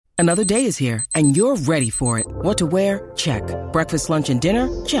Another day is here, and you're ready for it. What to wear? Check. Breakfast, lunch, and dinner?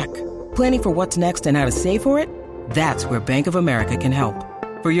 Check. Planning for what's next and how to save for it? That's where Bank of America can help.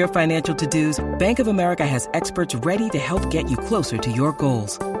 For your financial to-dos, Bank of America has experts ready to help get you closer to your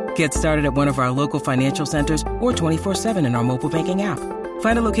goals. Get started at one of our local financial centers or 24/7 in our mobile banking app.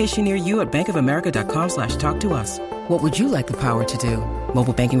 Find a location near you at bankofamerica.com/talktous. What would you like the power to do?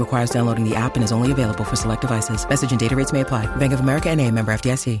 Mobile banking requires downloading the app and is only available for select devices. Message and data rates may apply. Bank of America N.A., member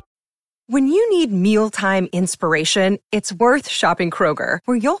FDIC. When you need mealtime inspiration, it's worth shopping Kroger,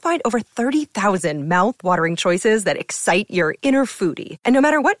 where you'll find over 30,000 mouth-watering choices that excite your inner foodie. And no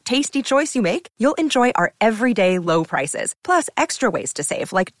matter what tasty choice you make, you'll enjoy our everyday low prices, plus extra ways to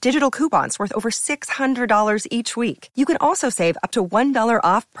save, like digital coupons worth over $600 each week. You can also save up to $1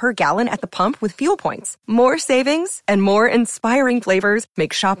 off per gallon at the pump with fuel points. More savings and more inspiring flavors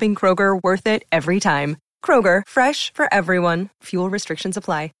make shopping Kroger worth it every time. Kroger, fresh for everyone. Fuel restrictions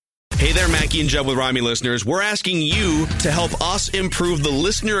apply. Hey there, Mackie and Judd with Rami listeners. We're asking you to help us improve the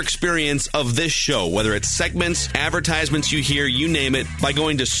listener experience of this show, whether it's segments, advertisements you hear, you name it, by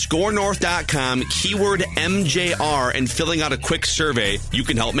going to scorenorth.com, keyword MJR, and filling out a quick survey. You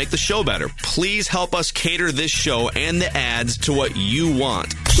can help make the show better. Please help us cater this show and the ads to what you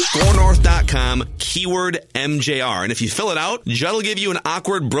want. Scorenorth.com, keyword MJR. And if you fill it out, Judd will give you an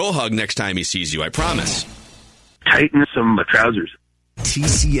awkward bro hug next time he sees you, I promise. Tighten some trousers.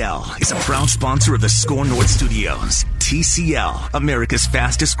 TCL is a proud sponsor of the Score North Studios. TCL, America's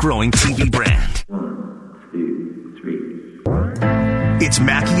fastest growing TV brand. 1, 2, 3. It's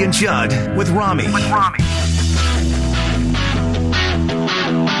Mackie and Judd with Rami. All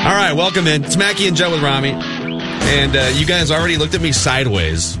right, welcome in. It's Mackie and Judd with Rami. And you guys already looked at me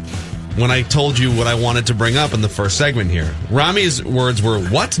sideways when I told you what I wanted to bring up in the first segment here. Rami's words were,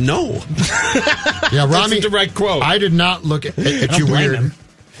 what? No. Yeah, Rami, that's a direct quote. I did not look at you weird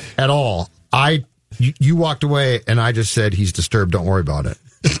at all. You walked away, and I just said, he's disturbed, don't worry about it.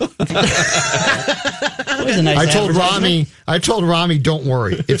 I told Rami, don't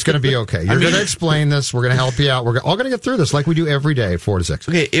worry. It's going to be okay. You're going to explain this. We're going to help you out. We're all going to get through this like we do every day, 4 to 6.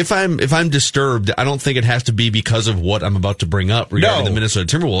 Okay, if I'm disturbed, I don't think it has to be because of what I'm about to bring up regarding the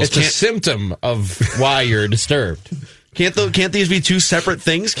Minnesota Timberwolves. It's a symptom of why you're disturbed. Can't these be two separate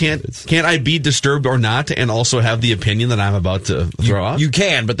things? Can't I be disturbed or not and also have the opinion that I'm about to throw out? You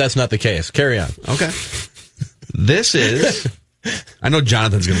can, but that's not the case. Carry on. Okay. This is... I know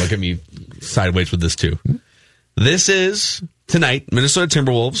Jonathan's going to look at me sideways with this, too. This is, tonight, Minnesota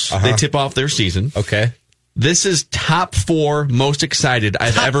Timberwolves. They tip off their season. Okay. This is top 4 most excited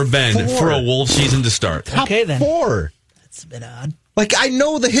I've ever been for a Wolves season to start. Top 4? That's a bit odd. Like, I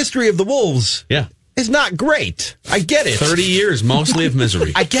know the history of the Wolves. Yeah. It's not great. I get it. 30 years, mostly of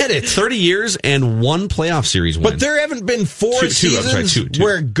misery. I get it. 30 years and 1 playoff series win. But there haven't been 4 seasons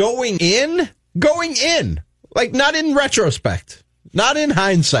where going in, like not in retrospect, not in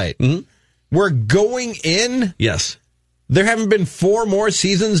hindsight, we're going in. Yes. There haven't been 4 more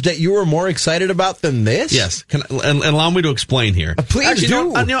seasons that you were more excited about than this? Yes. And allow me to explain here. Please Actually,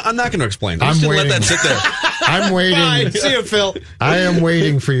 do. No, I'm not going to explain. I'm just going to let that sit there. I'm waiting. Fine. See you, Phil. I am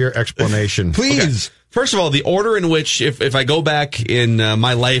waiting for your explanation. Please. Okay. First of all, the order in which, if I go back in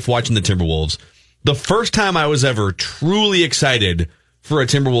my life watching the Timberwolves, the first time I was ever truly excited for a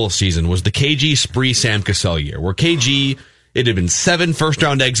Timberwolves season was the KG Spree Sam Cassell year, where KG, it had been 7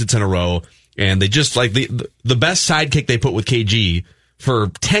 first-round exits in a row, and they just, like, the best sidekick they put with KG for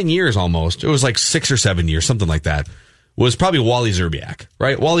 10 years almost, it was like 6 or 7 years, something like that, was probably Wally Szczerbiak,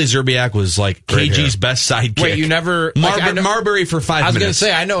 right? Wally Szczerbiak was like KG's best sidekick. Wait, you never... Marbury for 5 minutes. I was going to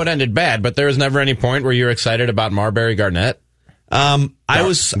say, I know it ended bad, but there was never any point where you were excited about Marbury Garnett? I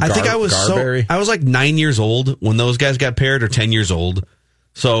was like 9 years old when those guys got paired, or 10 years old.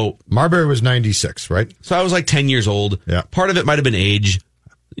 So Marbury was 96, right? So I was like 10 years old. Yeah. Part of it might have been age.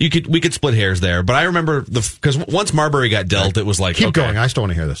 We could split hairs there, but I remember because once Marbury got dealt, it was like, keep going. I still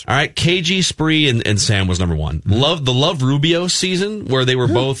want to hear this. All right, KG, Spree, and Sam was number 1. Love Rubio season where they were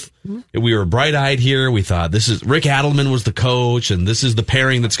both. We were bright eyed here. We thought this is Rick Adelman was the coach, and this is the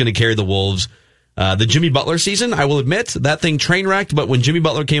pairing that's going to carry the Wolves. The Jimmy Butler season, I will admit that thing train wrecked, but when Jimmy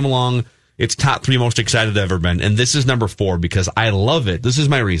Butler came along, it's top 3 most excited I've ever been, and this is number 4 because I love it. This is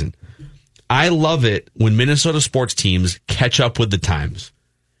my reason. I love it when Minnesota sports teams catch up with the times.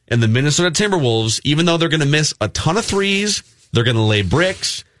 And the Minnesota Timberwolves, even though they're going to miss a ton of threes, they're going to lay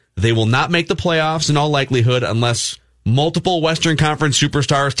bricks, they will not make the playoffs in all likelihood unless multiple Western Conference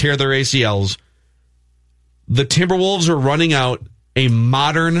superstars tear their ACLs. The Timberwolves are running out a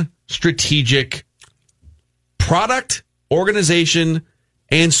modern, strategic product, organization,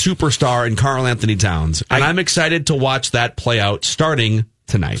 and superstar in Karl Anthony Towns. And I'm excited to watch that play out starting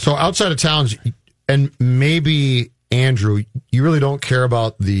tonight. So outside of Towns, and maybe Andrew, you really don't care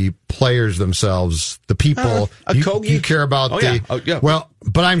about the players themselves, the people. You care about Well,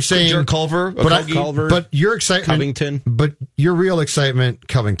 but I'm saying Culver, but your excitement, Covington. But your real excitement,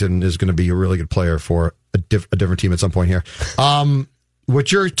 Covington is going to be a really good player for a different team at some point here.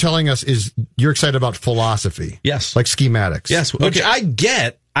 What you're telling us is you're excited about philosophy, yes, like schematics, yes, which I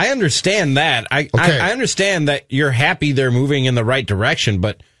get. I understand that. I understand that you're happy they're moving in the right direction,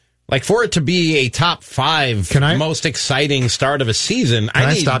 but like for it to be a top 5 most exciting start of a season, Can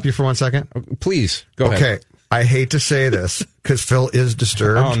I stop you for 1 second? Please go ahead. Okay, I hate to say this because Phil is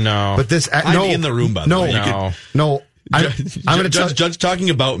disturbed. Oh no! But this I'm in the room. By the way. No. I'm going to Judge talking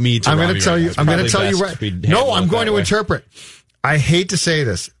about me. I'm going to tell you. I'm going to tell you right. No, I'm going to interpret. I hate to say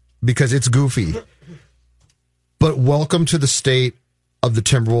this because it's goofy, but welcome to the state of the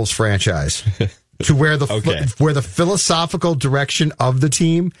Timberwolves franchise, to where the philosophical direction of the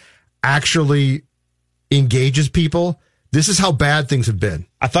team actually engages people. This is how bad things have been.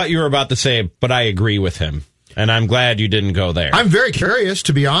 I thought you were about to say, but I agree with him, and I'm glad you didn't go there. I'm very curious,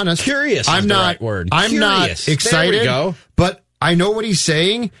 to be honest. Curious. I'm not. Right word. I'm curious. Not excited. There we go. But I know what he's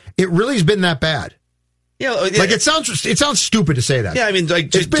saying. It really has been that bad. Yeah, like it sounds stupid to say that. Yeah, I mean,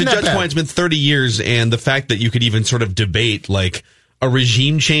 like to Judge's point, it's been 30 years, and the fact that you could even sort of debate like a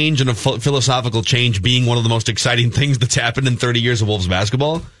regime change and a philosophical change being one of the most exciting things that's happened in 30 years of Wolves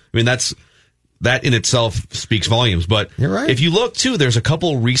basketball. I mean, that in itself speaks volumes. But you're right. If you look too, there's a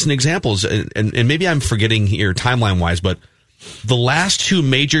couple recent examples, and maybe I'm forgetting here timeline wise, but the last 2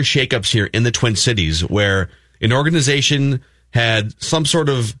 major shakeups here in the Twin Cities, where an organization had some sort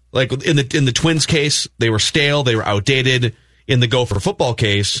of, like in the Twins case, they were stale, they were outdated. In the Gopher football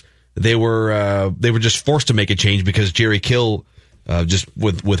case, they were just forced to make a change because Jerry Kill, just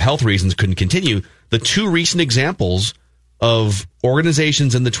with health reasons, couldn't continue. The 2 recent examples of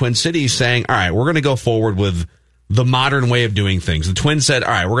organizations in the Twin Cities saying, all right, we're going to go forward with the modern way of doing things. The Twins said,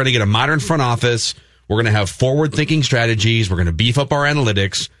 all right, we're going to get a modern front office. We're going to have forward-thinking strategies. We're going to beef up our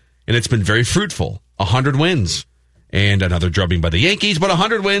analytics. And it's been very fruitful. 100 wins. And another drubbing by the Yankees, but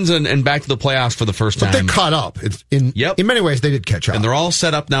 100 wins and back to the playoffs for the first time. But they caught up. In many ways, they did catch up. And they're all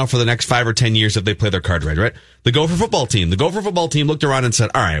set up now for the next 5 or 10 years if they play their card right? The Gopher football team. The Gopher football team looked around and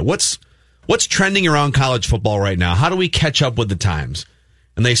said, all right, what's trending around college football right now? How do we catch up with the times?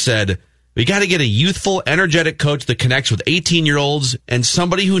 And they said, we got to get a youthful, energetic coach that connects with 18-year-olds and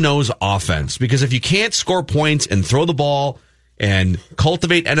somebody who knows offense. Because if you can't score points and throw the ball and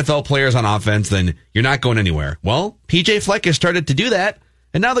cultivate NFL players on offense, then you're not going anywhere. Well, PJ Fleck has started to do that,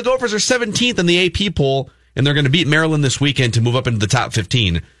 and now the Gophers are 17th in the AP poll, and they're going to beat Maryland this weekend to move up into the top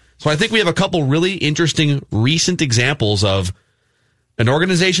 15. So I think we have a couple really interesting recent examples of an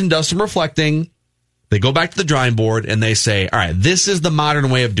organization does some reflecting, they go back to the drawing board, and they say, all right, this is the modern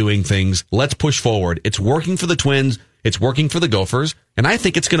way of doing things. Let's push forward. It's working for the Twins. It's working for the Gophers, and I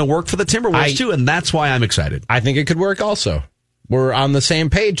think it's going to work for the Timberwolves, too, and that's why I'm excited. I think it could work also. We're on the same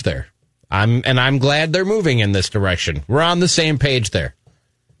page there. I'm glad they're moving in this direction. We're on the same page there.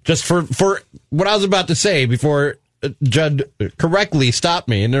 Just for what I was about to say before Judd correctly stopped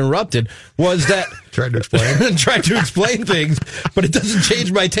me and interrupted was that tried to explain things, but it doesn't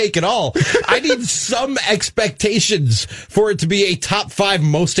change my take at all. I need some expectations for it to be a top 5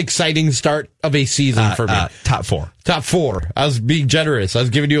 most exciting start of a season for me. Top 4. Top 4. I was being generous. I was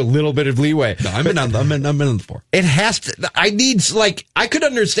giving you a little bit of leeway. No, I'm in on the 4. It has to. I could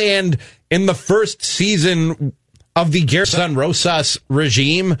understand in the first season of the Gerson Rosas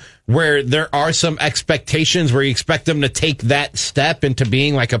regime, where there are some expectations where you expect them to take that step into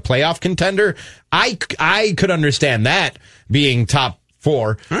being like a playoff contender, I could understand that being top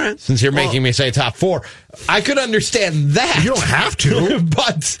 4. All right. Since you're making me say top 4, I could understand that. You don't have to,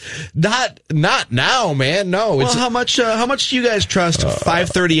 but not now, man. No. Well, how much do you guys trust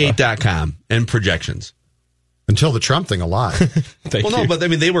 538.com and projections? Until the Trump thing a lot. No, but I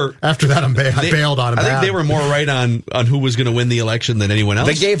mean, they were... After that, I bailed on him. I think they were more right on who was going to win the election than anyone else.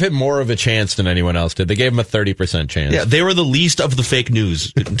 They gave him more of a chance than anyone else did. They gave him a 30% chance. Yeah, they were the least of the fake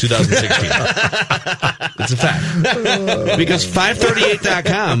news in 2016. It's a fact. Because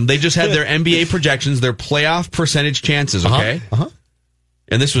 538.com, they just had their NBA projections, their playoff percentage chances, okay?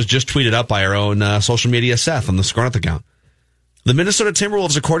 And this was just tweeted out by our own social media Seth on the Score North account. The Minnesota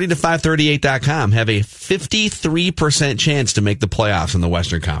Timberwolves, according to 538.com, have a 53% chance to make the playoffs in the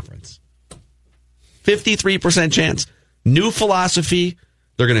Western Conference. 53% chance. New philosophy.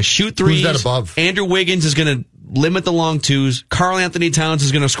 They're going to shoot threes. Who's that above? Andrew Wiggins is going to limit the long twos. Karl Anthony Towns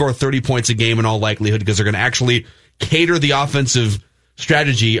is going to score 30 points a game in all likelihood because they're going to actually cater the offensive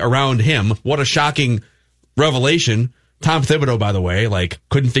strategy around him. What a shocking revelation Tom Thibodeau, by the way,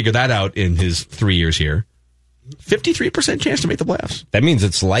 couldn't figure that out in his 3 years here. 53% chance to make the playoffs. That means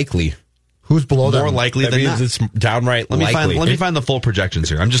it's likely. Who's below them? More likely than not. It's downright likely. Let me find the full projections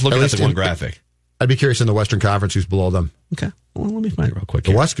here. I'm just looking at the one graphic. I'd be curious in the Western Conference who's below them. Okay. Well, let me find it real quick.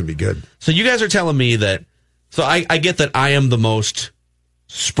 The West can be good. So you guys are telling me that. So I get that I am the most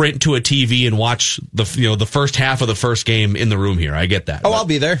sprint to a TV and watch the first half of the first game in the room here. I get that. Oh, I'll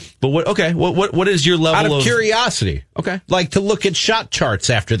be there. But what is your level of curiosity? Okay. Like to look at shot charts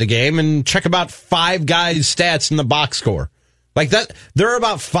after the game and check about 5 guys' stats in the box score. Like that, there are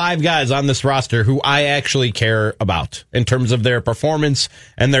about 5 guys on this roster who I actually care about in terms of their performance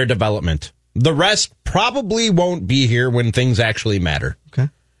and their development. The rest probably won't be here when things actually matter. Okay.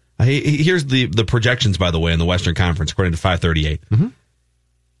 Here's the projections, by the way, in the Western Conference, according to 538.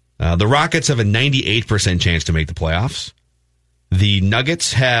 Mm-hmm. The Rockets have a 98% chance to make the playoffs. The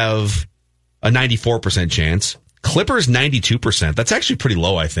Nuggets have a 94% chance. Clippers, 92%. That's actually pretty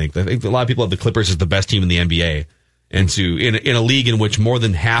low, I think. I think a lot of people have the Clippers as the best team in the NBA. And in a league in which more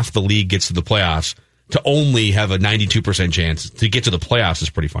than half the league gets to the playoffs, to only have a 92% chance to get to the playoffs is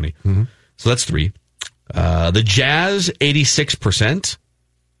pretty funny. Mm-hmm. So that's 3. The Jazz, 86%.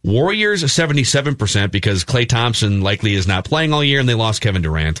 Warriors, 77% because Klay Thompson likely is not playing all year and they lost Kevin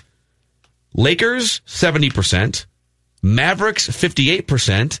Durant. Lakers, 70%. Mavericks,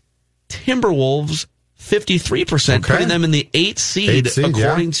 58%. Timberwolves, 53%, putting them in the 8th seed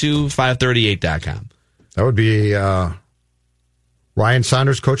according to 538.com. That would be Ryan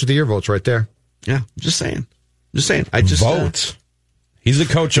Saunders, Coach of the Year votes right there. Yeah, just saying. I just vote. He's the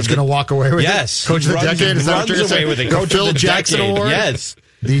coach of going to walk away with it. Coach of the decade. Is that what you're saying? With it. Coach Phil Jackson decade. Award. Yes.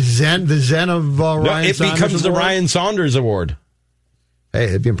 The Zen of Ryan. It Saunders becomes the Award? Ryan Saunders Award. Hey,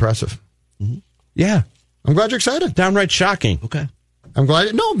 it'd be impressive. Mm-hmm. Yeah, I'm glad you're excited. Downright shocking. Okay, I'm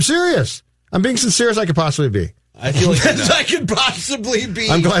glad. No, I'm serious. I'm being sincere as I could possibly be. I feel like as I could possibly be.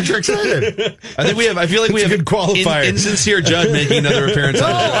 I'm glad you're excited. I feel like we have a good qualifier. Insincere Judd making another appearance. No,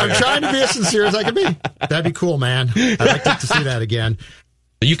 I'm trying to be as sincere as I can be. That'd be cool, man. I'd like to see that again.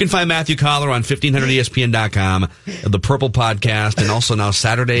 You can find Matthew Collar on 1500ESPN.com, the Purple Podcast, and also now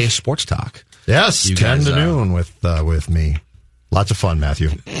Saturday Sports Talk. Yes, 10 to noon with me. Lots of fun, Matthew.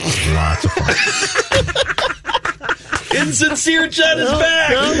 Lots of fun. Insincere Judd is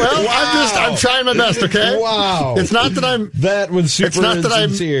back. Yeah, well, wow. I'm trying my best, okay? Wow. It's not that I'm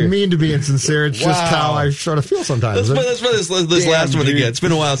mean to be insincere. It's just how I sort of feel sometimes. That's what this last one again. It's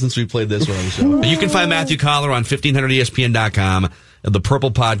been a while since we played this one on the show. You can find Matthew Collar on 1500ESPN.com, the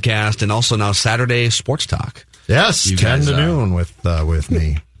Purple Podcast, and also now Saturday Sports Talk. Yes, you 10 to noon with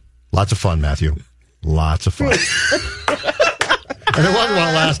me. Lots of fun, Matthew. Lots of fun. And it wasn't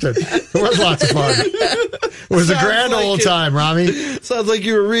what lasted. It was lots of fun. It was a grand old time, Rami. Sounds like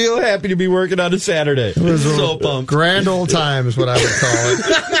you were real happy to be working on a Saturday. It was so pumped. Grand old time is what I would call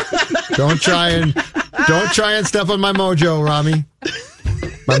it. Don't try and step on my mojo, Rami.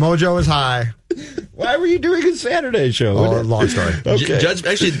 My mojo is high. Why were you doing a Saturday show? Oh, long story. Okay.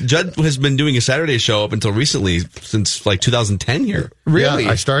 Judd has been doing a Saturday show up until recently, since like 2010 here. Really?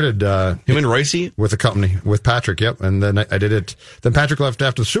 Yeah, I started him and Royce with a company with Patrick. Yep, and then I did it. Then Patrick left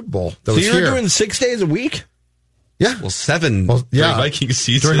after the Super Bowl. So you were doing 6 days a week? Yeah. Well, 7 during Viking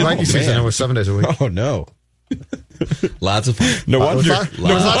season. During Viking season, it was 7 days a week. Oh no. Lots of fun. No wonder. It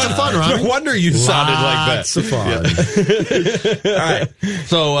was lots of fun, Ronnie. No wonder you sounded like that. Lots of fun. All right.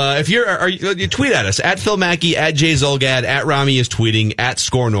 So if you tweet at us at Phil Mackey, at Jay Zolgad, at Rami is tweeting, at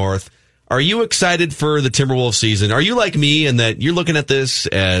Score North. Are you excited for the Timberwolves season? Are you like me in that you're looking at this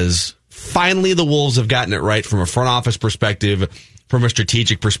as finally the Wolves have gotten it right from a front office perspective, from a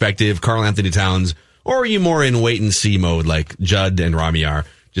strategic perspective, Karl Anthony Towns, or are you more in wait and see mode like Judd and Rami are?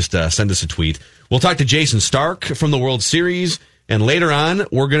 Just send us a tweet. We'll talk to Jason Stark from the World Series, and later on,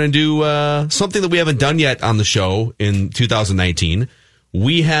 we're going to do something that we haven't done yet on the show in 2019.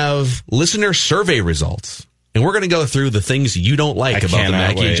 We have listener survey results, and we're going to go through the things you don't like about the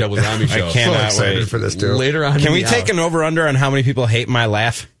Mackey and Judd with Rami show. I cannot excited wait for this, too. Later on, can we take an over-under on how many people hate my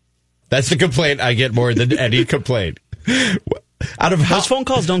laugh? That's the complaint I get more than any complaint. Those phone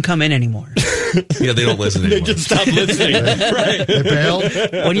calls don't come in anymore. Yeah, they don't listen anymore. They just stopped listening. Right. They bailed.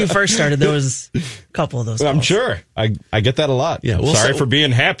 When you first started, there was a couple of those calls. I'm sure. I get that a lot. Yeah, Sorry for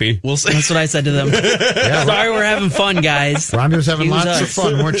being happy. That's what I said to them. Sorry, we're having fun, guys. Rami was having lots of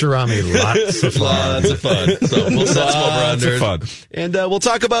fun, weren't you, Rami? Lots of fun. Lots of fun. So we'll set some over-unders. Fun. And we'll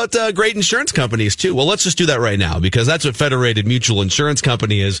talk about great insurance companies, too. Well, let's just do that right now, because that's what Federated Mutual Insurance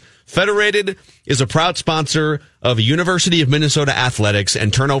Company is. Federated is a proud sponsor of University of Minnesota Athletics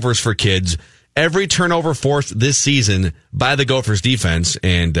and Turnovers for Kids. every turnover forced this season by the Gophers defense,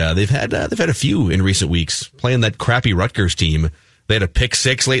 and they've had a few in recent weeks playing that crappy Rutgers team. They had a pick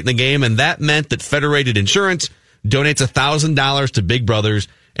six late in the game, and that meant that Federated Insurance donates $1,000 to Big Brothers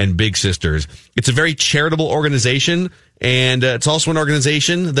and Big Sisters. It's a very charitable organization, and it's also an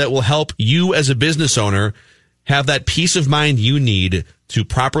organization that will help you as a business owner have that peace of mind you need to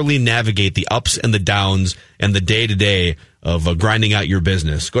properly navigate the ups and the downs and the day-to-day of grinding out your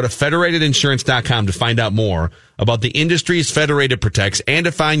business. Go to federatedinsurance.com to find out more about the industries Federated protects and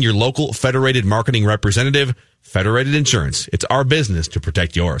to find your local Federated marketing representative. Federated Insurance. It's our business to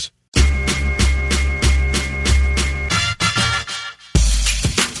protect yours.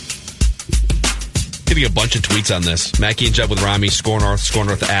 Getting a bunch of tweets on this. Mackie and Jeb with Rami, Score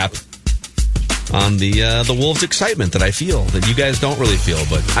North app, on the Wolves' excitement that I feel, that you guys don't really feel,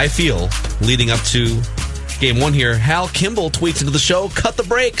 but I feel leading up to game one here. Hal Kimball tweets into the show, cut the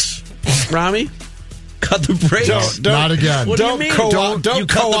brakes. Rami, cut the brakes. Not again. What do you mean? Don't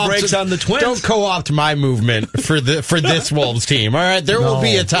cut the brakes on the Twins. Don't co-opt my movement for this Wolves team. All right, there will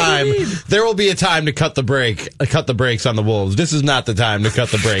be a time. There will be a time to cut the brakes on the Wolves. This is not the time to cut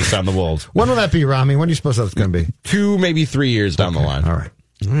the brakes on the Wolves. When will that be, Rami? When do you suppose that's going to be? 2, maybe 3 years down the line. All right.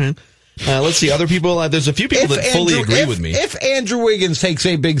 Let's see. Other people, there's a few people that fully agree with me. If Andrew Wiggins takes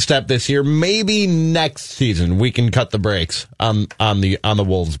a big step this year, maybe next season we can cut the brakes on the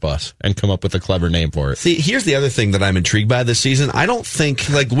Wolves bus and come up with a clever name for it. See, here's the other thing that I'm intrigued by this season. I don't think,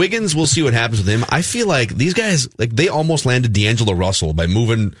 Wiggins, we'll see what happens with him. I feel like these guys, they almost landed D'Angelo Russell by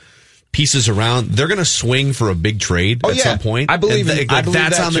moving pieces around. They're going to swing for a big trade at some point. I believe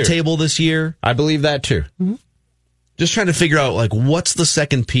that's on the table this year. I believe that too. Mm-hmm. Just trying to figure out, what's the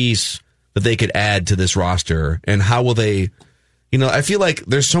second piece that they could add to this roster, and how will they, I feel like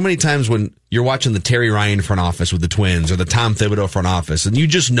there's so many times when you're watching the Terry Ryan front office with the Twins or the Tom Thibodeau front office, and you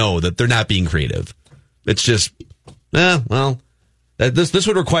just know that they're not being creative. It's just, this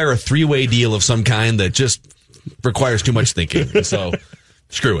would require a 3-way deal of some kind that just requires too much thinking. So,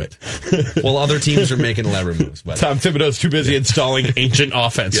 screw it. Well, other teams are making elaborate moves. But Tom Thibodeau's too busy installing ancient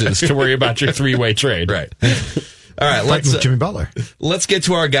offenses to worry about your 3-way trade. Right. All right, let's Jimmy Butler. Let's get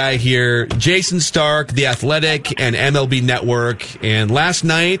to our guy here, Jason Stark, The Athletic and MLB Network. And last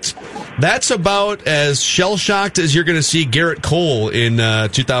night, that's about as shell-shocked as you're going to see Garrett Cole in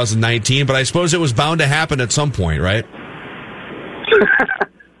 2019. But I suppose it was bound to happen at some point, right?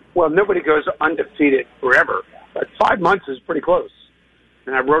 Well, nobody goes undefeated forever, but 5 months is pretty close.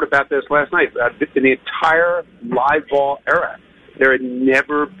 And I wrote about this last night. In the entire live ball era, there had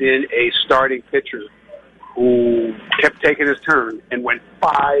never been a starting pitcher who kept taking his turn and went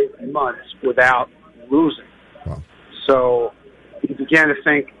 5 months without losing. Wow. So he began to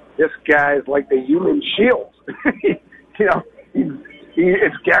think, this guy's like the human shield.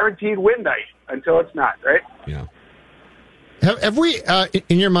 It's guaranteed win night until it's not, right? Yeah. Have we,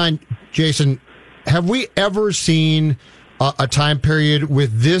 in your mind, Jason, have we ever seen a time period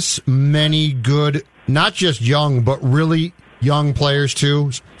with this many good, not just young, but really young players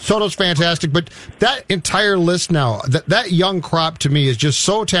too? Soto's fantastic, but that entire list now, that young crop to me is just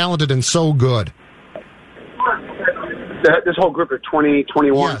so talented and so good. This whole group of 20,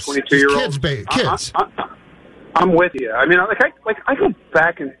 21, yes, 22-year-olds. Kids. I'm with you. I mean, I go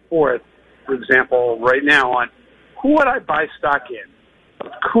back and forth, for example, right now on who would I buy stock in,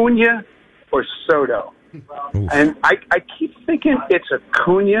 Acuna or Soto? Oof. And I keep thinking it's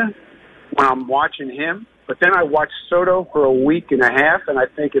Acuna when I'm watching him. But then I watched Soto for a week and a half, and I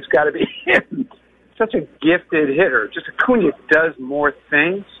think it's got to be him. Such a gifted hitter. Just Acuna does more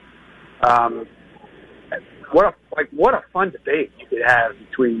things. What a fun debate you could have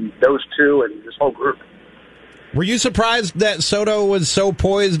between those two and this whole group. Were you surprised that Soto was so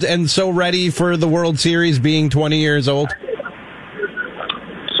poised and so ready for the World Series, being 20 years old?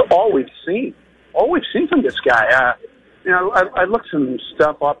 It's all we've seen from this guy. I looked some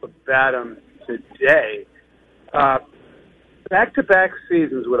stuff up about him today. Back-to-back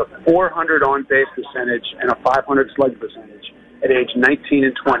seasons with a 400 on-base percentage and a 500 slug percentage at age 19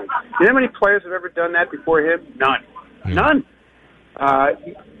 and 20. You know how many players have ever done that before him? None.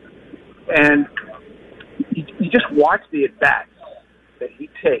 And you just watch the at-bats that he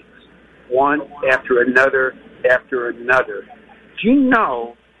takes one after another after another. Do you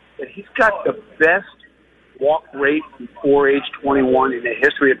know that he's got the best walk rate before age 21 in the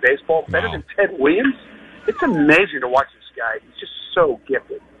history of baseball? Better than Ted Williams? It's amazing to watch this guy. He's just so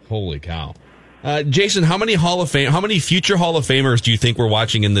gifted. Holy cow. Jason, how many future Hall of Famers do you think we're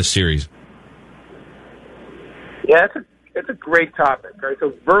watching in this series? Yeah, it's a great topic, right?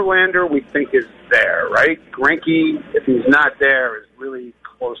 So Verlander, we think, is there, right? Greinke, if he's not there, is really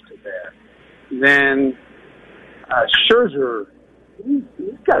close to there. then Scherzer, he's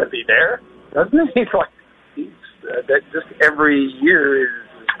got to be there, doesn't he? That just every year is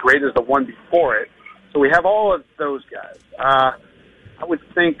as great as the one before it. So we have all of those guys. I would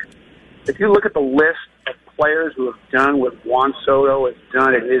think if you look at the list of players who have done what Juan Soto has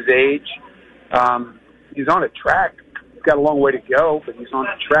done at his age, he's on a track. He's got a long way to go, but he's on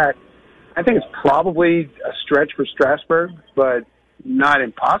the track. I think it's probably a stretch for Strasburg, but not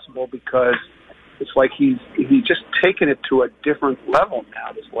impossible because it's like he's just taken it to a different level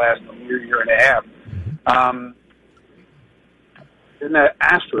now this last year and a half. Then the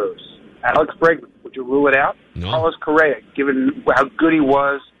Astros, Alex Bregman, would you rule it out? No. Carlos Correa, given how good he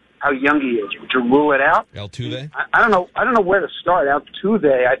was, how young he is, would you rule it out? Altuve? I don't know where to start.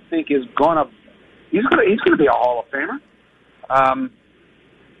 Altuve, I think, he's gonna be a Hall of Famer.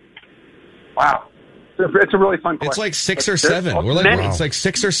 Wow. It's a really fun question. It's like 6 or 7. It's like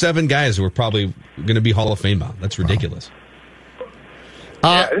 6 or 7 guys who are probably going to be Hall of Fame bound. That's ridiculous.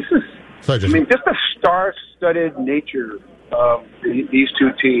 This is. Just the star-studded nature of these two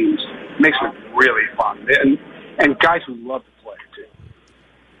teams makes it really fun, and guys who love to play too.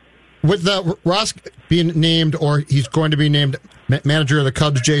 With Ross being named, or he's going to be named manager of the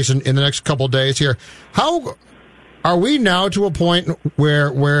Cubs, Jason, in the next couple of days here, how are we now to a point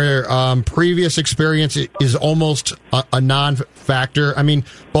where previous experience is almost a non-factor? I mean,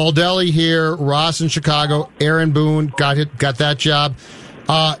 Baldelli here, Ross in Chicago, Aaron Boone got that job.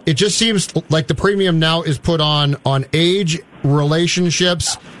 It just seems like the premium now is put on age,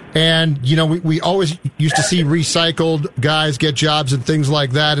 relationships, and we always used to see recycled guys get jobs and things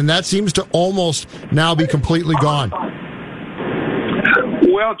like that, and that seems to almost now be completely gone.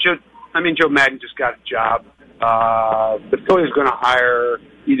 Well, Joe Maddon just got a job. The Phillies are going to hire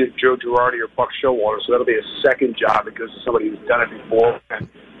either Joe Girardi or Buck Showalter, so that'll be a second job because somebody who's done it before. And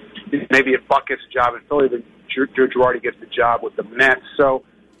maybe if Buck gets a job in Philly, then Joe Girardi gets the job with the Mets. So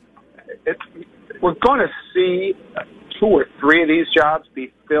we're going to see 2 or 3 of these jobs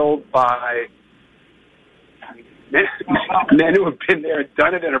be filled by men who have been there and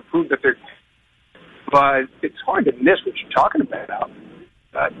done it and have proved that they're. But it's hard to miss what you're talking about.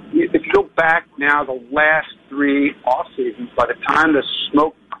 If you go back now, the last 3 off seasons, by the time the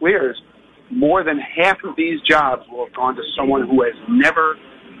smoke clears, more than half of these jobs will have gone to someone who has never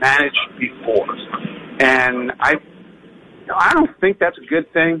managed before. And I don't think that's a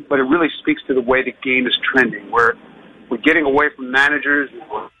good thing, but it really speaks to the way the game is trending. We're getting away from managers and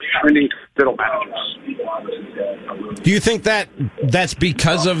we're trending to fiddle managers. Do you think that's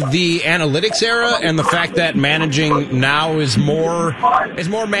because of the analytics era and the fact that managing now is more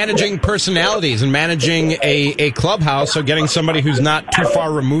managing personalities and managing a clubhouse, so getting somebody who's not too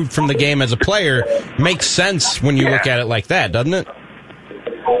far removed from the game as a player makes sense when you look at it like that, doesn't it?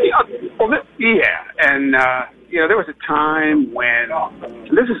 And there was a time when,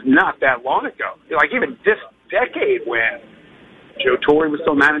 this is not that long ago, like even this decade, when Joe Torre was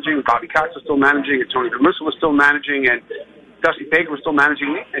still managing, Bobby Cox was still managing, and Tony La Russa was still managing, and Dusty Baker was still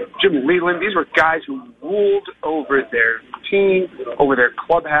managing, and Jim Leland. These were guys who ruled over their team, over their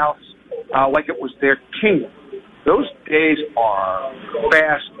clubhouse, like it was their kingdom. Those days are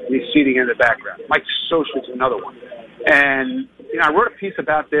fast receding in the background. Mike Scioscia is another one. And I wrote a piece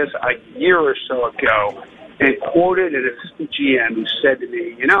about this a year or so ago and quoted an assistant GM who said to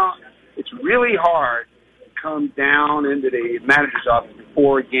me, it's really hard to come down into the manager's office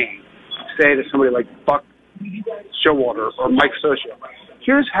before a game and say to somebody like Buck Showalter or Mike Scioscia,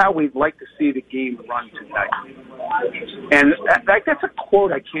 here's how we'd like to see the game run tonight. And that's a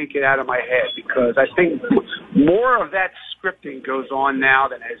quote I can't get out of my head, because I think more of that scripting goes on now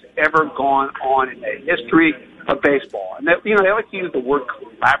than has ever gone on in the history of baseball. And they like to use the word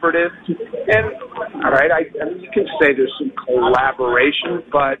collaborative. And all right, I mean, you can say there's some collaboration,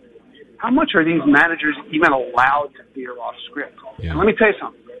 but how much are these managers even allowed to veer off script? Yeah. And let me tell you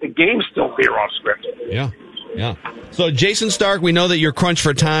something. The games still veer off script. Yeah. So, Jason Stark, we know that you're crunched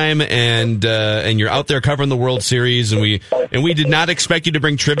for time, and you're out there covering the World Series, and we did not expect you to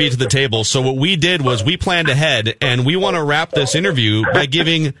bring trivia to the table. So what we did was we planned ahead, and we want to wrap this interview by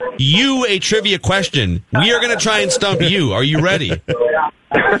giving you a trivia question. We are going to try and stump you. Are you ready?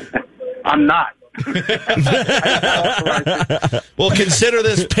 I'm not. Well, consider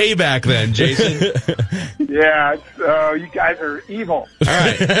this payback then, Jason. Yeah, you guys are evil. All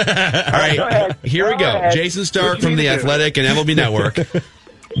right. Here we go. Jason Stark from The Athletic and MLB Network.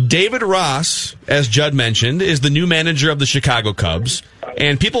 David Ross, as Judd mentioned, is the new manager of the Chicago Cubs.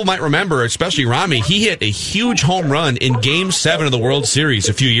 And people might remember, especially Rami, he hit a huge home run in Game 7 of the World Series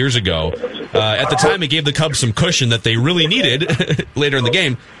a few years ago. At the time, it gave the Cubs some cushion that they really needed later in the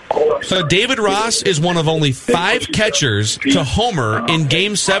game. So David Ross is one of only 5 catchers to homer in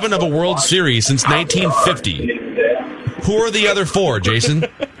Game 7 of a World Series since 1950. Who are the other 4, Jason?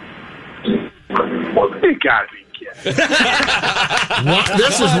 You gotta be kidding.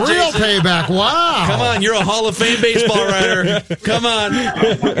 This is real payback. Wow. Come on, you're a Hall of Fame baseball writer. Come on. All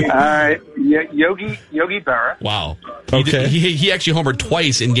right. Yogi Berra. Wow. Okay. He actually homered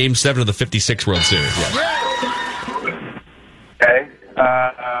twice in Game 7 of the 56 World Series. Yeah. Okay.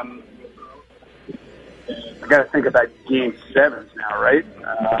 I got to think about Game 7s now, right?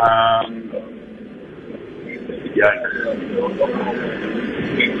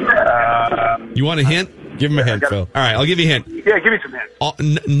 You want a hint? Give him a hint, Phil. All right, I'll give you a hint. Yeah, give me some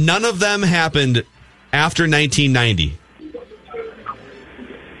hints. None of them happened after 1990.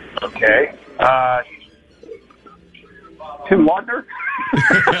 Okay. Tim Laudner?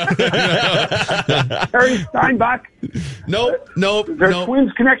 Harry Steinbach? Nope. There's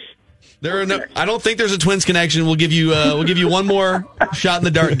Twins connection. There are no. I don't think there's a Twins connection. We'll give you one more shot in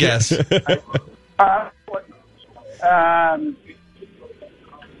the dark guess. So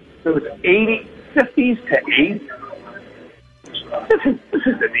it's 50s to 80s. This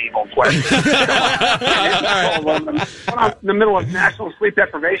is an evil question. I'm in the middle of national sleep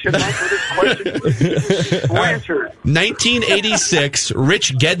deprivation. For this question. Answer. 1986,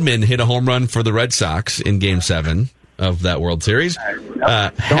 Rich Gedman hit a home run for the Red Sox in Game 7 of that World Series. Don't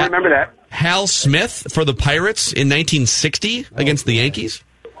remember that. Hal Smith for the Pirates in 1960 against the Yankees.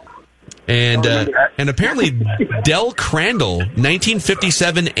 And apparently Del Crandall,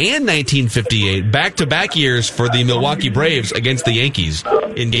 1957 and 1958, back-to-back years for the Milwaukee Braves against the Yankees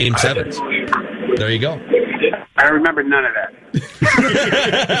in Game 7s. There you go. I remember none of that.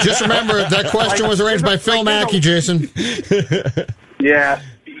 Just remember, that question was arranged by Phil Mackey, Jason. Yeah,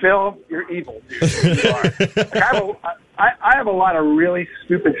 Phil, you're evil, dude. You are. I have a lot of really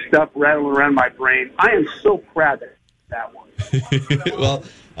stupid stuff rattling around my brain. I am so proud of that one. Well,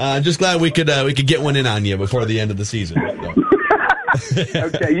 just glad we could get one in on you before the end of the season. So.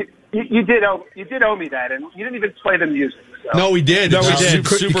 Okay, you did owe me that, and you didn't even play the music. So. No, we did. No, we did.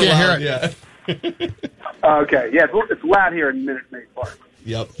 Super you can't loud. hear it. Yeah. Okay, yeah, it's loud here in Minute Maid Park.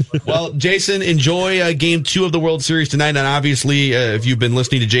 Yep. Well, Jason, enjoy Game 2 of the World Series tonight. And obviously, if you've been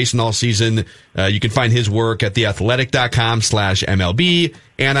listening to Jason all season, you can find his work at theathletic.com/MLB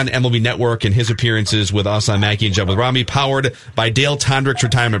and on MLB Network and his appearances with us on Mackey and Judd with Rami, powered by Dale Tondrick's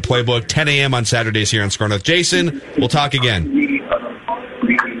Retirement Playbook, 10 a.m. on Saturdays here on Score North. Jason, we'll talk again.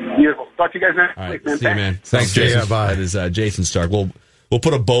 Beautiful. Talk to you guys next week, man. See you, man. Thanks, Jason. Yeah, bye. That is Jason Stark. We'll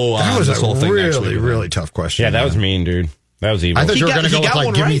put a bow That on was this whole thing next week. really tough question. Yeah, that was mean, dude. That was evil. I thought you were going to go with,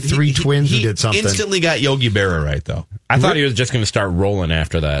 like, give me 3 twins who did something. He instantly got Yogi Berra right, though. I thought he was just going to start rolling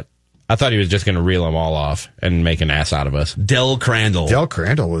after that. I thought he was just going to reel them all off and make an ass out of us. Del Crandall.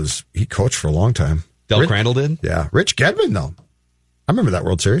 He coached for a long time. Del Crandall did? Yeah. Rich Gedman, though. I remember that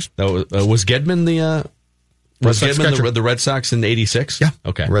World Series. Was Gedman the Red Sox in 86? Yeah.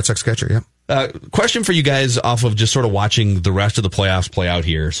 Okay. Red Sox catcher, yeah. Question for you guys off of just sort of watching the rest of the playoffs play out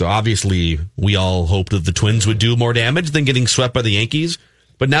here. So obviously we all hoped that the Twins would do more damage than getting swept by the Yankees.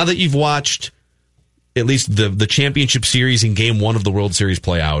 But now that you've watched at least the championship series in Game 1 of the World Series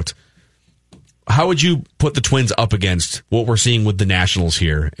play out, how would you put the Twins up against what we're seeing with the Nationals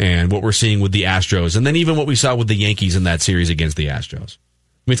here and what we're seeing with the Astros and then even what we saw with the Yankees in that series against the Astros?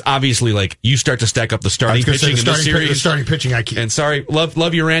 I mean, it's obviously like you start to stack up the starting pitching in this series. The starting pitching, I keep. And sorry,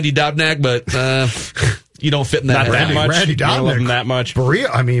 love you, Randy Dobnak, but you don't fit in that. Not that much. Randy Dobnak, love him that much.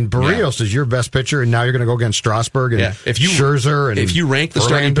 Barrios is your best pitcher, and now you're going to go against Strasburg and Scherzer. And if you rank the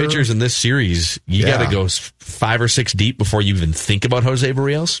starting pitchers in this series, you got to go 5 or 6 deep before you even think about Jose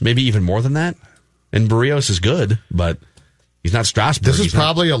Barrios. Maybe even more than that. And Barrios is good, but he's not Strasburg. This is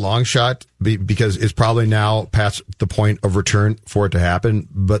probably a long shot because it's probably now past the point of return for it to happen.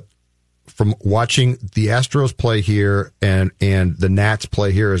 But from watching the Astros play here and the Nats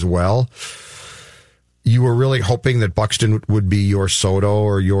play here as well, you were really hoping that Buxton would be your Soto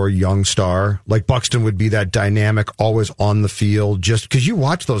or your young star. Like Buxton would be that dynamic, always on the field, just because you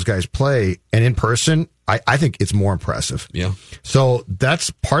watch those guys play and in person, I think it's more impressive. Yeah. So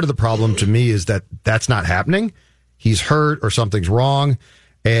that's part of the problem to me is that that's not happening. He's hurt or something's wrong.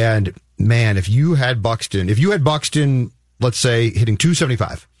 And man, if you had Buxton, let's say hitting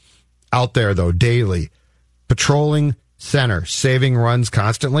 275 out there though, daily, patrolling center, saving runs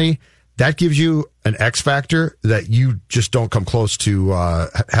constantly, that gives you an X factor that you just don't come close to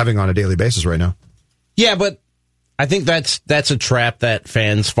having on a daily basis right now. Yeah, but I think that's a trap that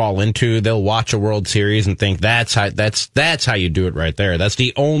fans fall into. They'll watch a World Series and think that's how you do it right there. That's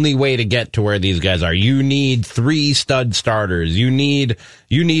the only way to get to where these guys are. You need 3 stud starters. You need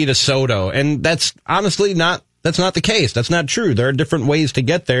a Soto, and that's honestly not the case. That's not true. There are different ways to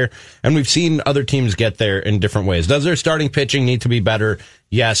get there, and we've seen other teams get there in different ways. Does their starting pitching need to be better?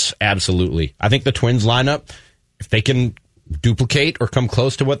 Yes, absolutely. I think the Twins lineup, if they can duplicate or come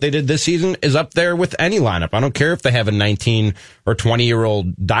close to what they did this season, is up there with any lineup. I don't care if they have a 19 or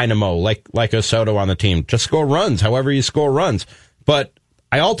 20-year-old dynamo like a Soto on the team. Just score runs, however you score runs. But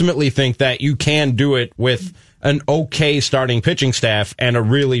I ultimately think that you can do it with an okay starting pitching staff and a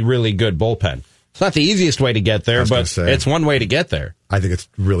really, really good bullpen. It's not the easiest way to get there, but it's one way to get there. I think it's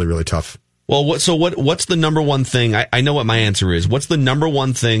really, really tough. Well, what's the number one thing? I know what my answer is. What's the number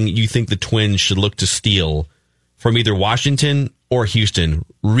one thing you think the Twins should look to steal from either Washington or Houston,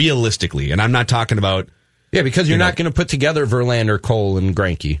 realistically? And I'm not talking about... Yeah, because you're not going to put together Verlander, Cole, and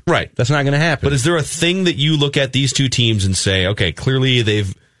Greinke. Right. That's not going to happen. But is there a thing that you look at these two teams and say, okay, clearly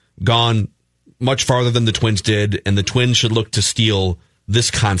they've gone much farther than the Twins did, and the Twins should look to steal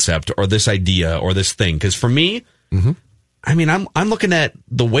this concept or this idea or this thing? Because for me, I mean, I'm looking at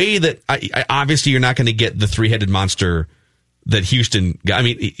the way that... I obviously, you're not going to get the 3-headed monster that Houston got. I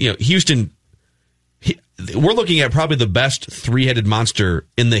mean, Houston... We're looking at probably the best 3-headed monster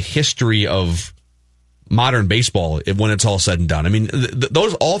in the history of modern baseball when it's all said and done. I mean,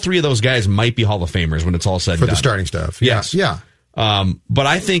 all 3 of those guys might be Hall of Famers when it's all said and done. For the starting staff. Yes. Yeah. But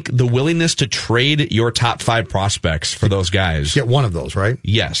I think the willingness to trade your top 5 prospects for those guys. Get one of those, right?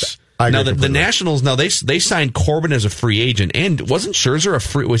 Yes. Now, the Nationals, they signed Corbin as a free agent. And wasn't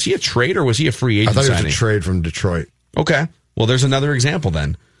Scherzer was he a trade or was he a free agent I thought signing? He was a trade from Detroit. Okay. Well, there's another example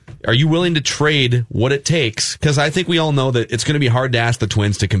then. Are you willing to trade what it takes? Because I think we all know that it's going to be hard to ask the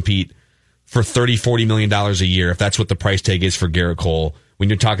Twins to compete for $30-40 million a year if that's what the price tag is for Garrett Cole when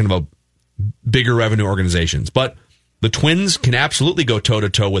you're talking about bigger revenue organizations. But the Twins can absolutely go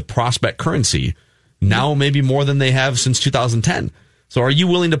toe-to-toe with prospect currency now, maybe more than they have since 2010. So are you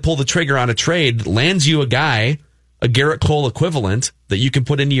willing to pull the trigger on a trade that lands you a guy, a Garrett Cole equivalent, that you can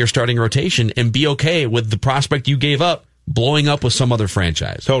put into your starting rotation and be okay with the prospect you gave up blowing up with some other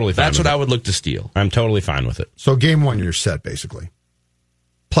franchise? Totally fine. That's what I would look to steal. I'm totally fine with it. So game 1, you're set, basically.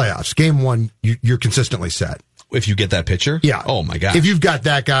 Playoffs. Game 1, you're consistently set. If you get that pitcher? Yeah. Oh, my God. If you've got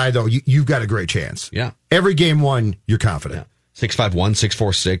that guy, though, you've got a great chance. Yeah. Every game 1, you're confident. Yeah.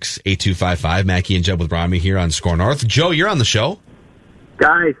 651-646-8255. Mackie and Jeb with Brahmi here on Score North. Joe, you're on the show.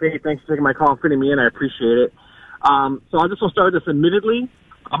 Guys, hey, thanks for taking my call and fitting me in. I appreciate it. So I just want to start with this. Admittedly,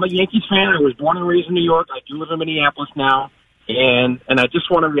 I'm a Yankees fan. I was born and raised in New York. I do live in Minneapolis now. And I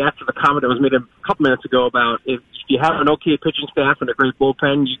just want to react to the comment that was made a couple minutes ago about if you have an okay pitching staff and a great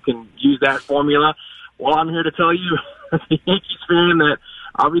bullpen, you can use that formula. Well, I'm here to tell you, as a Yankees fan, that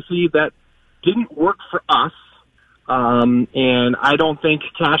obviously that didn't work for us. And I don't think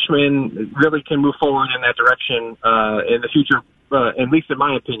Cashman really can move forward in that direction in the future, at least in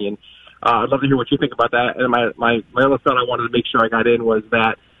my opinion. I'd love to hear what you think about that. And my other thought I wanted to make sure I got in was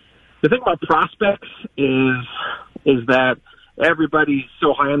that the thing about prospects is that everybody's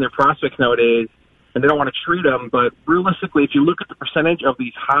so high on their prospects nowadays, and they don't want to treat them. But realistically, if you look at the percentage of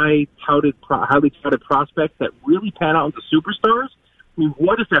these highly touted prospects that really pan out into superstars, I mean,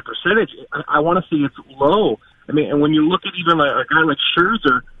 what is that percentage? I want to see it's low. I mean, and when you look at even a guy like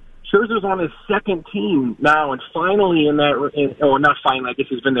Scherzer's on his second team now, and finally not finally, I guess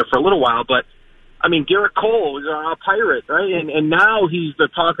he's been there for a little while, but I mean, Garrett Cole is a Pirate, right? And now he's the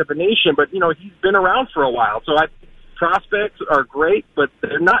talk of the nation, but, he's been around for a while. So prospects are great, but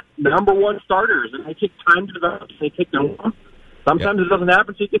they're not number one starters, and they take time to develop. They take them on. Sometimes it doesn't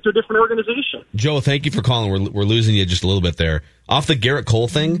happen, so you get to a different organization. Joe, thank you for calling. We're losing you just a little bit there. Off the Garrett Cole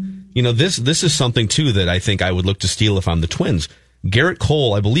thing, this is something, too, that I think I would look to steal if I'm the Twins. Garrett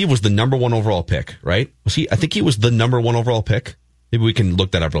Cole, I believe, was the number 1 overall pick, right? I think he was the number 1 overall pick. Maybe we can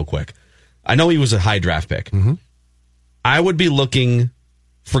look that up real quick. I know he was a high draft pick. Mm-hmm. I would be looking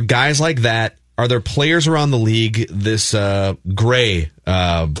for guys like that. Are there players around the league? This Gray,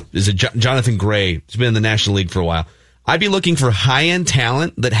 is it Jonathan Gray? He's been in the National League for a while. I'd be looking for high-end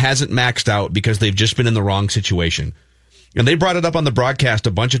talent that hasn't maxed out because they've just been in the wrong situation. And they brought it up on the broadcast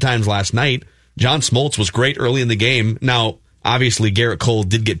a bunch of times last night. John Smoltz was great early in the game. Now, obviously, Garrett Cole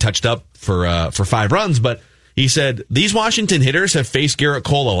did get touched up for 5 runs, but he said these Washington hitters have faced Garrett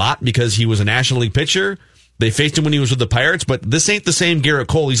Cole a lot because he was a National League pitcher. They faced him when he was with the Pirates, but this ain't the same Garrett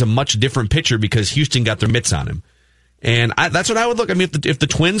Cole. He's a much different pitcher because Houston got their mitts on him. And that's what I would look. I mean, if the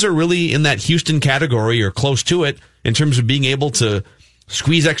Twins are really in that Houston category or close to it in terms of being able to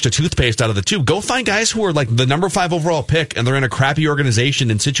squeeze extra toothpaste out of the tube. Go find guys who are like the number 5 overall pick and they're in a crappy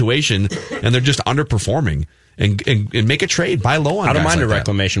organization and situation and they're just underperforming and make a trade, buy low on guys. I don't mind a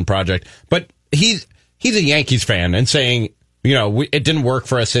reclamation project, but he's a Yankees fan and saying, it didn't work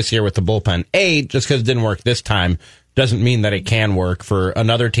for us this year with the bullpen. Just because it didn't work this time doesn't mean that it can work for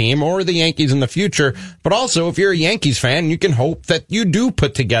another team or the Yankees in the future. But also, if you're a Yankees fan, you can hope that you do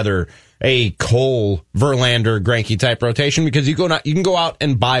put together a Cole, Verlander, Greinke type rotation because you can go out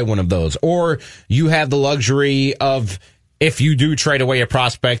and buy one of those. Or you have the luxury of, if you do trade away a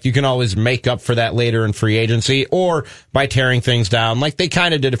prospect, you can always make up for that later in free agency or by tearing things down like they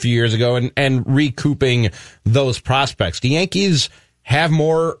kind of did a few years ago and recouping those prospects. The Yankees have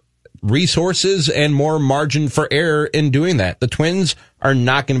more resources and more margin for error in doing that. The Twins are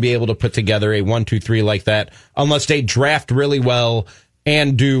not going to be able to put together a 1-2-3 like that unless they draft really well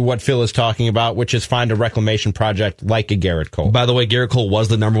and do what Phil is talking about, which is find a reclamation project like a Garrett Cole. By the way, Garrett Cole was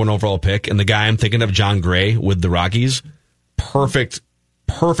the number 1 overall pick, and the guy I'm thinking of, John Gray with the Rockies, perfect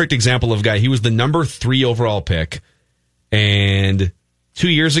example of a guy. He was the number 3 overall pick, and 2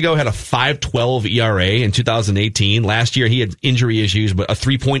 years ago had a 5.12 ERA in 2018. Last year he had injury issues, but a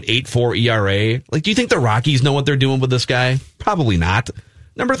 3.84 ERA. Like, do you think the Rockies know what they're doing with this guy? Probably not.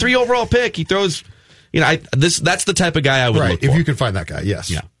 Number 3 overall pick. He throws... that's the type of guy I would look for. If you can find that guy,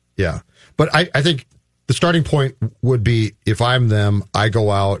 yes. Yeah. But I think the starting point would be, if I'm them, I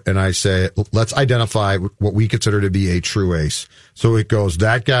go out and I say, let's identify what we consider to be a true ace. So it goes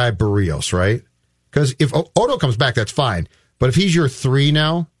that guy, Barrios, right? Because if Odo comes back, that's fine. But if he's your 3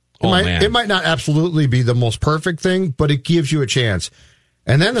 now, it might not absolutely be the most perfect thing, but it gives you a chance.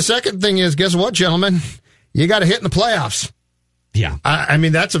 And then the second thing is, guess what, gentlemen? You got to hit in the playoffs. Yeah. I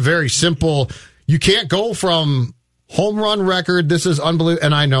mean, that's a very simple... You can't go from home run record. This is unbelievable.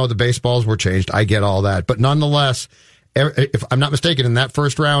 And I know the baseballs were changed. I get all that. But nonetheless, if I'm not mistaken, in that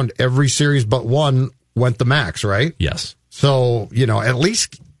first round, every series but one went the max, right? Yes. So, at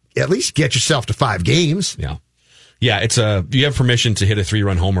least get yourself to 5 games. Yeah. Yeah, you have permission to hit a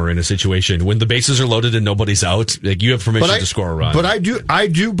 3-run homer in a situation when the bases are loaded and nobody's out. Like, you have permission to score a run. But I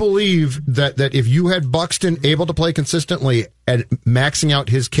do believe that if you had Buxton able to play consistently and maxing out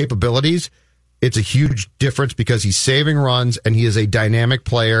his capabilities, it's a huge difference because he's saving runs and he is a dynamic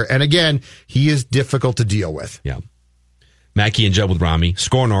player. And again, he is difficult to deal with. Yeah. Mackey and Judd with Rami.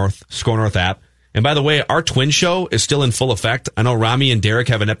 Score North app. And by the way, our twin show is still in full effect. I know Rami and Derek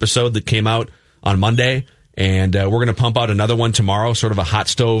have an episode that came out on Monday, and we're going to pump out another one tomorrow, sort of a hot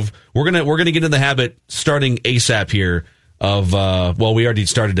stove. We're going to get in the habit starting ASAP here of, we already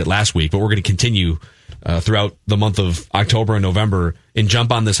started it last week, but we're going to continue throughout the month of October and November and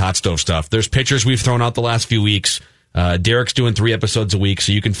jump on this hot stove stuff. There's pictures we've thrown out the last few weeks. Derek's doing 3 episodes a week,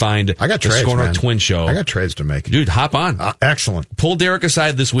 so you can find the Score North Twin Show. I got trades to make. Dude, hop on. Excellent. Pull Derek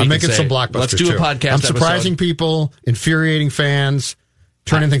aside this week. I'm making some blockbusters. Let's do a podcast. I'm surprising people, infuriating fans,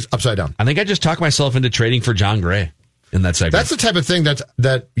 turning things upside down. I think I just talked myself into trading for John Gray in that segment. That's the type of thing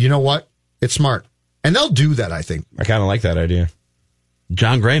that you know what? It's smart. And they'll do that, I think. I kind of like that idea.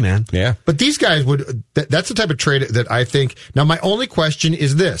 John Gray, man. Yeah. But these guys that's the type of trade that I think. Now, my only question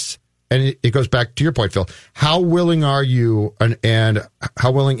is this, and it goes back to your point, Phil. How willing are you and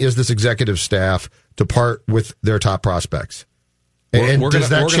how willing is this executive staff to part with their top prospects? And does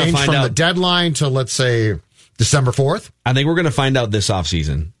that change from the deadline to, let's say, December 4th? I think we're going to find out this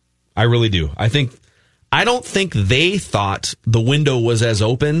offseason. I really do. I don't think they thought the window was as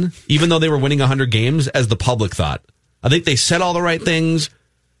open, even though they were winning 100 games, as the public thought. I think they said all the right things,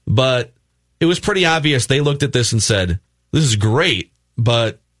 but it was pretty obvious. They looked at this and said, this is great,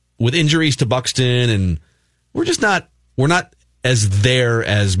 but with injuries to Buxton, and we're not as there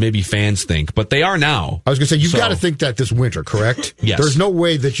as maybe fans think, but they are now. I was going to say, you've got to think that this winter, correct? Yes. There's no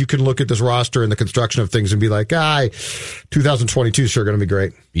way that you can look at this roster and the construction of things and be like, 2022 is sure going to be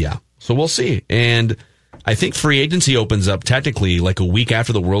great. Yeah. So we'll see. And I think free agency opens up technically like a week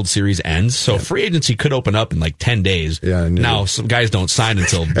after the World Series ends. So free agency could open up in like 10 days. Yeah, now, some guys don't sign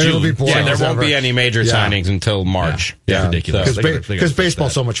until June. There won't be any major signings until March. Yeah. Ridiculous. Because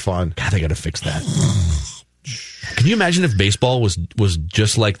baseball's so much fun. God, they got to fix that. Can you imagine if baseball was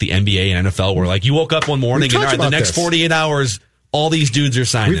just like the NBA and NFL, where like you woke up one morning and all right, the next 48 hours, all these dudes are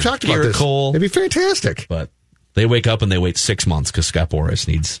signing. We've talked about this. Cole. It'd be fantastic. But they wake up and they wait 6 months because Scott Boras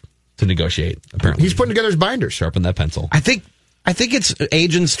needs to negotiate. Apparently, he's putting together his binders. Sharpen that pencil. I think it's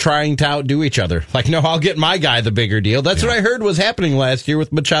agents trying to outdo each other. Like, no, I'll get my guy the bigger deal. That's what I heard was happening last year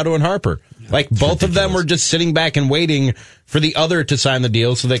with Machado and Harper. Like, both of them were just sitting back and waiting for the other to sign the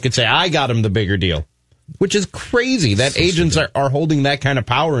deal so they could say, I got him the bigger deal. which is crazy that agents are holding that kind of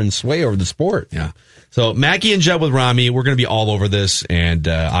power and sway over the sport. Yeah. So Mackey and Judd with Rami, we're going to be all over this, and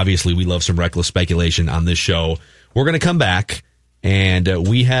obviously we love some reckless speculation on this show. We're going to come back, and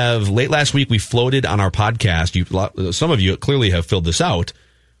we have, late last week, we floated on our podcast. Some of you clearly have filled this out.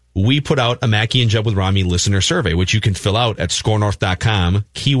 We put out a Mackey and Judd with Rami listener survey, which you can fill out at scorenorth.com,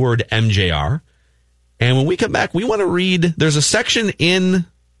 keyword MJR. And when we come back, we want to read, there's a section in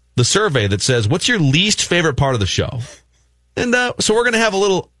the survey that says, what's your least favorite part of the show? And so we're going to have a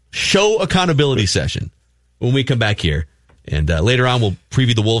little show accountability session when we come back here. And later on, we'll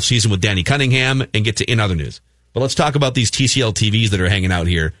preview the Wolves season with Danny Cunningham and get to In Other News. But let's talk about these TCL TVs that are hanging out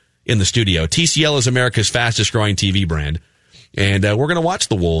here in the studio. TCL is America's fastest growing TV brand. And we're going to watch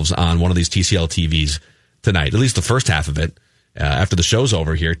the Wolves on one of these TCL TVs tonight, at least the first half of it, after the show's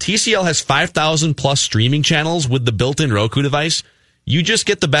over here. TCL has 5,000 plus streaming channels with the built-in Roku device. You just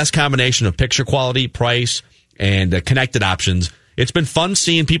get the best combination of picture quality, price, and connected options. It's been fun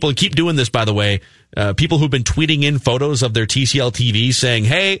seeing people, and keep doing this, by the way, people who've been tweeting in photos of their TCL TVs saying,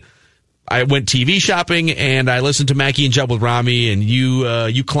 hey, I went TV shopping and I listened to Mackey and Judd with Rami, and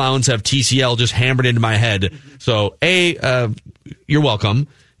you clowns have TCL just hammered into my head. So, A, you're welcome.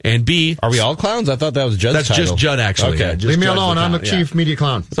 And B, are we all clowns? I thought that was Judd's title. Just Judd, actually. Okay. Yeah, leave me alone. I'm the chief media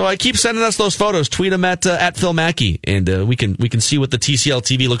clown. So I keep sending us those photos. Tweet them at Phil Mackey, and we can see what the TCL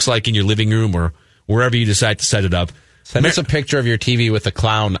TV looks like in your living room or wherever you decide to set it up. Send us a picture of your TV with the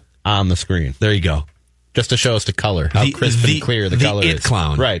clown on the screen. There you go. Just to show us the color, how crisp and clear the color is. The It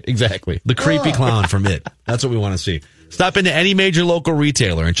clown. Right, exactly. The creepy clown from It. That's what we want to see. Stop into any major local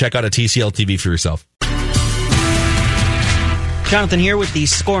retailer and check out a TCL TV for yourself. Jonathan here with the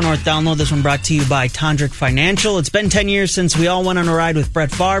Score North download. This one brought to you by Tondrick Financial. It's been 10 years since we all went on a ride with Brett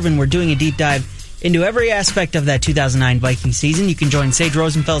Favre, and we're doing a deep dive into every aspect of that 2009 Viking season. You can join Sage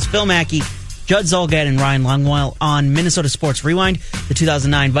Rosenfels, Phil Mackey, Judd Zolgad, and Ryan Longwell on Minnesota Sports Rewind, the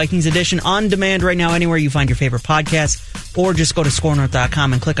 2009 Vikings edition, on demand right now anywhere you find your favorite podcasts, or just go to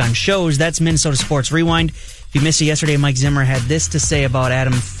scorenorth.com and click on shows. That's Minnesota Sports Rewind. If you missed it yesterday, Mike Zimmer had this to say about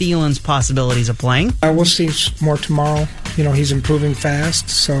Adam Thielen's possibilities of playing. We'll see more tomorrow. You know, he's improving fast,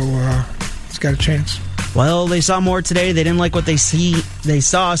 so he's got a chance. Well, they saw more today. They didn't like what they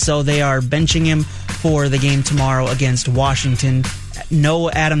saw, so they are benching him for the game tomorrow against Washington. No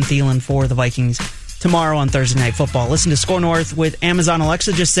Adam Thielen for the Vikings tomorrow on Thursday Night Football. Listen to Score North with Amazon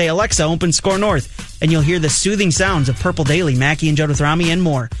Alexa. Just say, Alexa, open Score North, and you'll hear the soothing sounds of Purple Daily, Mackey and Judd with Rami, and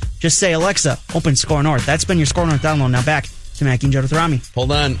more. Just say, Alexa, open Score North. That's been your Score North download. Now back to Mackey and Judd with Rami.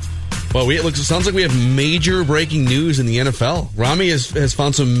 Hold on. Well, it sounds like we have major breaking news in the NFL. Rami has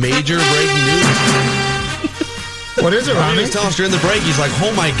found some major breaking news. What is it, Rami? He was telling us during the break, he's like,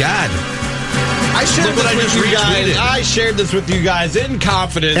 oh my God. I shared this with you guys. I shared this with you guys in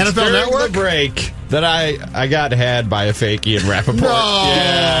confidence NFL during Network? the break that I got had by a fakie in Rappaport. No.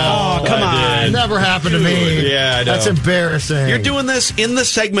 Yeah. Oh, come on. It never happened to me. Yeah, I know. That's embarrassing. You're doing this in the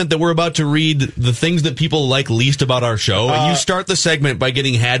segment that we're about to read the things that people like least about our show, and you start the segment by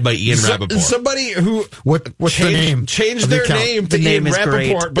getting had by Ian Rappaport. Somebody who what's the name? Changed their name to Ian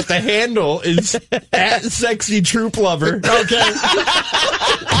Rappaport, but the handle is at Sexy Troop Lover. Okay.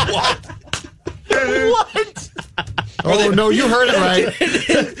 What? Oh, no, you heard it right.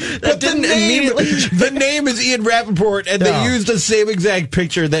 But the name is Ian Rappaport, and they used the same exact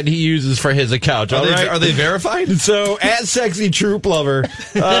picture that he uses for his account. Are they verified? So, at Sexy Troop Lover,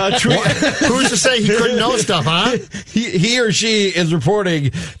 who's to say he couldn't know stuff, huh? He or she is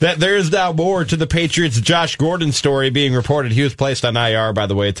reporting that there is now more to the Patriots' Josh Gordon story being reported. He was placed on IR, by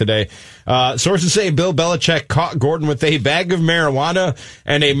the way, today. Sources say Bill Belichick caught Gordon with a bag of marijuana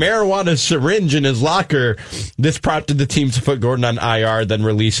and a marijuana syringe in his locker. This prompted the team to put Gordon on IR, then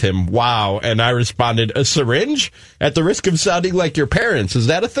release him. Wow. And I responded, a syringe? At the risk of sounding like your parents. Is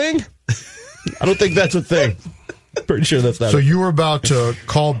that a thing? I don't think that's a thing. Pretty sure that's not. So you were about to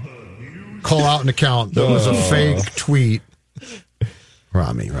call out an account that was a fake tweet.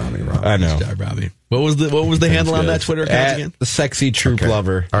 Rami. I know. Rami. What was the handle on that Twitter account again? The Sexy Troop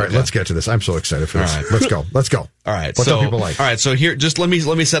Lover. All right, let's get to this. I'm so excited for this. All right. Let's go. All right. What do people like? All right, so here, just let me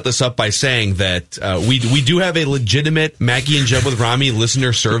set this up by saying that we do have a legitimate Mackey and Judd with Rami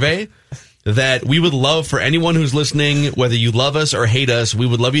listener survey that we would love for anyone who's listening, whether you love us or hate us, we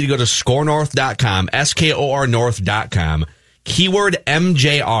would love you to go to scorenorth.com, SKORnorth.com, keyword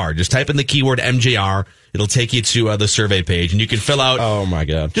MJR. Just type in the keyword MJR. It'll take you to the survey page, and you can fill out oh my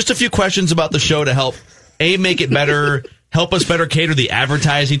God, just a few questions about the show to help, A, make it better, help us better cater the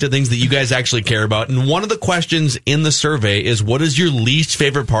advertising to things that you guys actually care about. And one of the questions in the survey is, what is your least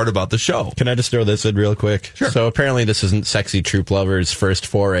favorite part about the show? Can I just throw this in real quick? Sure. So apparently this isn't Sexy Troop Lover's first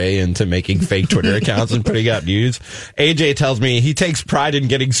foray into making fake Twitter accounts and putting out news. AJ tells me he takes pride in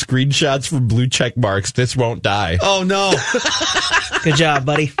getting screenshots from blue check marks. This won't die. Oh, no. Good job,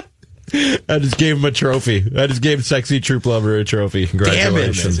 buddy. I just gave him a trophy. I just gave Sexy Troop Lover a trophy.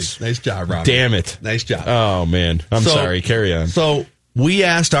 Congratulations. Nice job, Rob. Damn it. Nice job. Oh, man. I'm sorry. Carry on. So we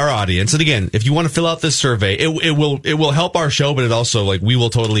asked our audience, and again, if you want to fill out this survey, it will help our show, but it also, we will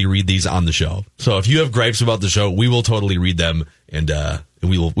totally read these on the show. So if you have gripes about the show, we will totally read them, and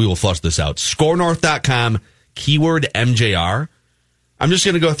we will flush this out. ScoreNorth.com, keyword MJR. I'm just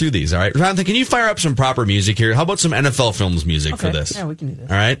going to go through these, all right? Jonathan, can you fire up some proper music here? How about some NFL Films music for this? Yeah, we can do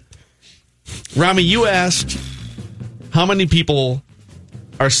this. All right? Rami, you asked how many people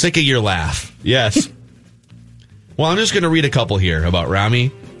are sick of your laugh. Yes. Well, I'm just going to read a couple here about Rami.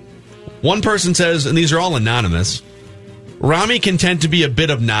 One person says, and these are all anonymous, Rami can tend to be a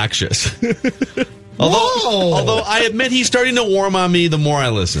bit obnoxious. although I admit he's starting to warm on me the more I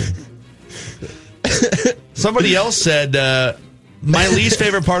listen. Somebody else said, my least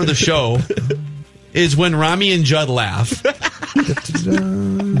favorite part of the show is when Rami and Judd laugh.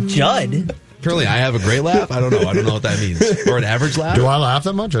 Judd? Apparently I have a great laugh. I don't know what that means. Or an average laugh. Do I laugh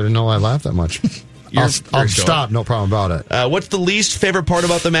that much? I didn't know I laughed that much. I'll stop. No problem about it. What's the least favorite part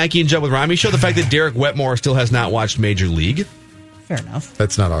about the Mackey and Judd with Rami show? The fact that Derek Wetmore still has not watched Major League. Fair enough.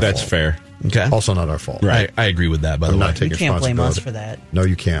 That's not our fault. That's fair. Okay. Also not our fault. Right. I agree with that, by the way. Not taking You can't blame us responsibility. for that. No,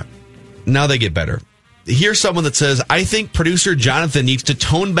 you can't. Now they get better. Here's someone that says, I think producer Jonathan needs to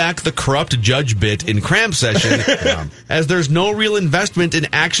tone back the corrupt judge bit in Cram Session as there's no real investment in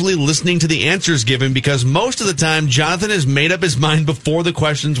actually listening to the answers given because most of the time Jonathan has made up his mind before the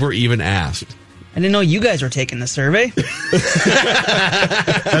questions were even asked. I didn't know you guys were taking the survey.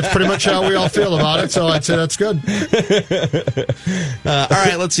 That's pretty much how we all feel about it, so I'd say that's good. All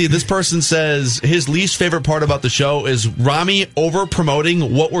right, let's see. This person says his least favorite part about the show is Rami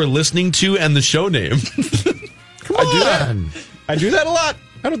over-promoting what we're listening to and the show name. Come on. I do that. I do that a lot.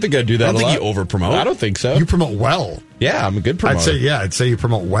 I don't think I do that a lot. I don't think you over-promote. I don't think so. You promote well. Yeah, I'm a good promoter. I'd say you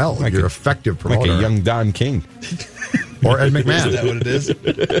promote well. You're an effective promoter. Like a young Don King. Or Ed McMahon. Is that what it is?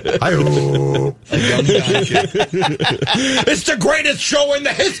 Hi-oh. It's the greatest show in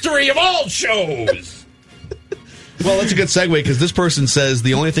the history of all shows. Well, that's a good segue because this person says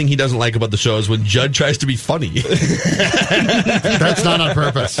the only thing he doesn't like about the show is when Judd tries to be funny. That's not on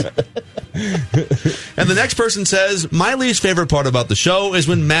purpose. And the next person says, my least favorite part about the show is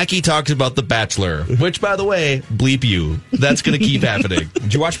when Mackie talks about The Bachelor, which, by the way, bleep you. That's going to keep happening.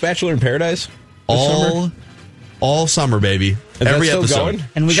 Did you watch Bachelor in Paradise? All summer, baby. Is Every that still episode. Going?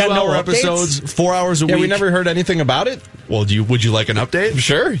 And we got 2 no hour updates? episodes, 4 hours a week. Yeah, we never heard anything about it. Well, would you like an update?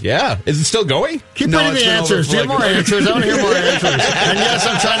 Sure, yeah. Is it still going? Keep putting the answers. Do you have more answers? I want to hear more answers. And yes,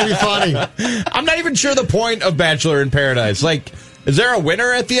 I'm trying to be funny. I'm not even sure the point of Bachelor in Paradise. Like, is there a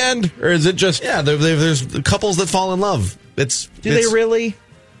winner at the end? Or is it just... Yeah, there's couples that fall in love. Do they really?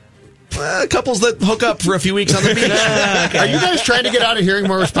 Couples that hook up for a few weeks on the beach. Okay. Are you guys trying to get out of hearing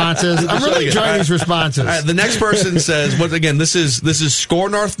more responses? I'm really enjoying these responses. All right, the next person says, again, this is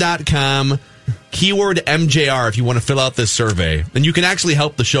scorenorth.com, keyword MJR if you want to fill out this survey. And you can actually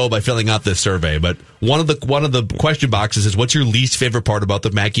help the show by filling out this survey. But one of the question boxes is, what's your least favorite part about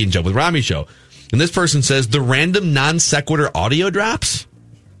the Mackie and Judd with Rami show? And this person says, the random non sequitur audio drops.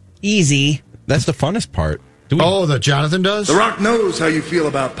 Easy. That's the funnest part. That Jonathan does? The Rock knows how you feel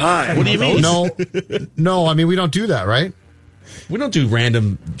about pie. What do you mean? No, I mean, we don't do that, right? We don't do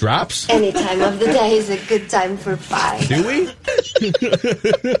random drops. Any time of the day is a good time for pie. Do we? I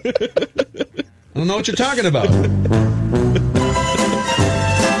don't know what you're talking about.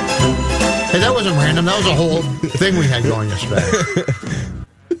 Hey, that wasn't random. That was a whole thing we had going yesterday.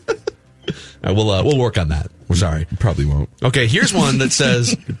 We'll work on that. We're sorry. Probably won't. Okay, here's one that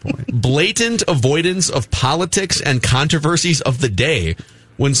says, blatant avoidance of politics and controversies of the day.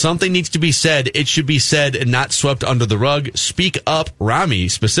 When something needs to be said, it should be said and not swept under the rug. Speak up, Rami,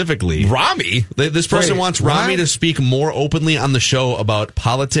 specifically. Rami? This person wants Rami to speak more openly on the show about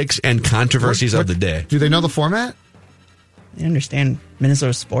politics and controversies of the day. Do they know the format? You understand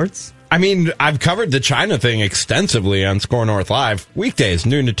Minnesota sports? I mean, I've covered the China thing extensively on Score North Live. Weekdays,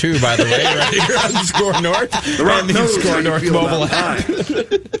 noon to 2, by the way, right here on Score North. The Rock knows Score how you North feel mobile about app. pie.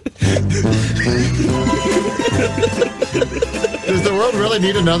 Does the world really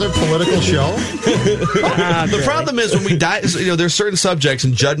need another political show? The problem is when we dive, there's certain subjects,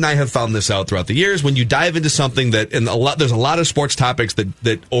 and Judd and I have found this out throughout the years, when you dive into something that, there's a lot of sports topics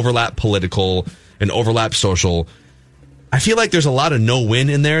that overlap political and overlap social. I feel like there's a lot of no-win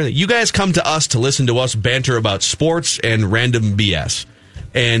in there. You guys come to us to listen to us banter about sports and random BS.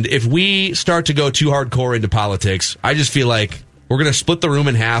 And if we start to go too hardcore into politics, I just feel like we're going to split the room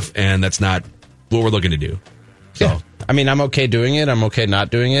in half, and that's not what we're looking to do. So, yeah. I mean, I'm okay doing it. I'm okay not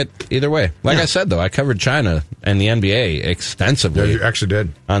doing it. Either way. Like I said, though, I covered China and the NBA extensively. Yeah, you actually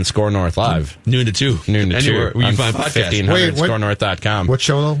did. On Score North Live. Noon to 2. Anywhere where you find podcasts. 1500 scorenorth.com. What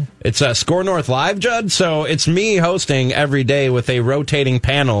show, though? It's Score North Live, Judd. So it's me hosting every day with a rotating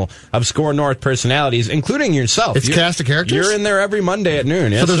panel of Score North personalities, including yourself. It's cast of characters? You're in there every Monday at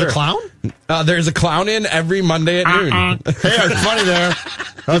noon. Yes, so there's sir. A clown? There's a clown in every Monday at noon. Hey, it's funny there.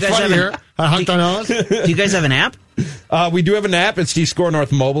 That's funny here. I hunked on us. Do you guys have an app? We do have an app. It's the Score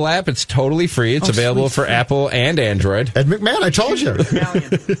North mobile app. It's totally free. It's available for Apple and Android. Ed McMahon, I told you.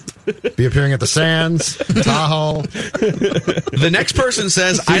 Be appearing at the Sands, Tahoe. The next person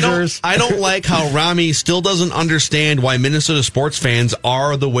says, I don't like how Rami still doesn't understand why Minnesota sports fans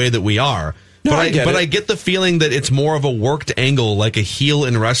are the way that we are. No, but I get the feeling that it's more of a worked angle, like a heel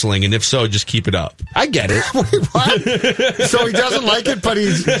in wrestling, and if so, just keep it up. I get it. Wait, what? So he doesn't like it, but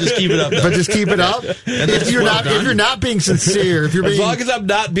he's just keep it up. But just keep it up. If you're not being sincere, if you're as long as I'm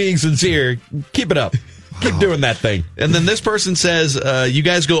not being sincere, keep it up. Keep doing that thing. And then this person says, you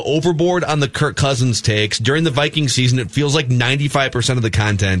guys go overboard on the Kirk Cousins takes. During the Viking season, it feels like 95% of the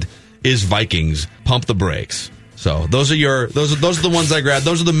content is Vikings. Pump the brakes. So those are the ones I grabbed.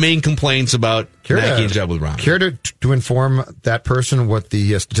 Those are the main complaints about Mackie and Jeb with Ron. Care to inform that person what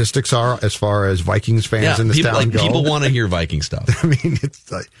the statistics are as far as Vikings fans in this town go? People want to hear Viking stuff. I mean,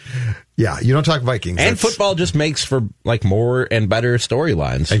 it's like, you don't talk Vikings. And football just makes for like more and better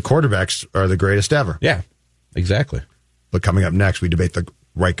storylines. And quarterbacks are the greatest ever. Yeah, exactly. But coming up next, we debate the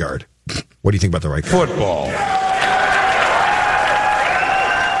right guard. What do you think about the right guard? Football.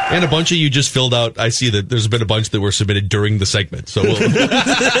 And a bunch of you just filled out. I see that there's been a bunch that were submitted during the segment. So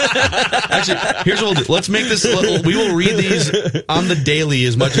actually, here's what we'll do. Let's make this. We will read these on the daily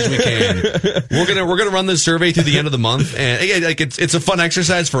as much as we can. We're gonna run this survey through the end of the month, and again, like it's a fun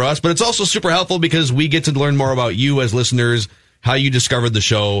exercise for us, but it's also super helpful because we get to learn more about you as listeners, how you discovered the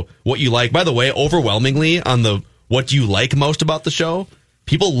show, what you like. By the way, overwhelmingly on the what do you like most about the show,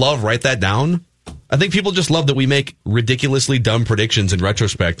 people love write that down. I think people just love that we make ridiculously dumb predictions in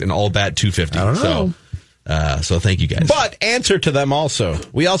retrospect and all bat 250. I don't know. So thank you guys. But answer to them also.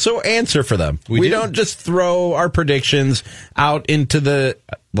 We also answer for them. We don't just throw our predictions out into the,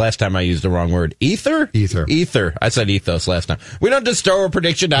 last time I used the wrong word, ether? Ether. I said ethos last time. We don't just throw a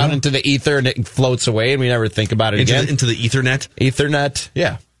prediction out into the ether and it floats away and we never think about it again. Into the Ethernet? Ethernet.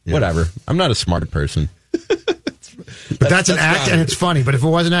 Yeah. Whatever. I'm not a smart person. But that's an act, and it's funny. But if it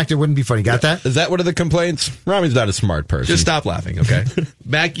wasn't an act, it wouldn't be funny. Got that? Is that one of the complaints? Rami's not a smart person. Just stop laughing, okay?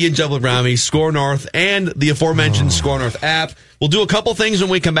 Mackie and Jeb with Rami, Score North, and the aforementioned Score North app. We'll do a couple things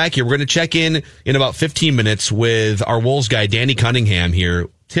when we come back here. We're going to check in about 15 minutes with our Wolves guy, Danny Cunningham here.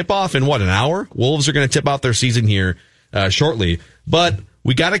 Tip off in an hour? Wolves are going to tip off their season here shortly. But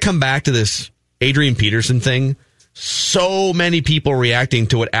we got to come back to this Adrian Peterson thing. So many people reacting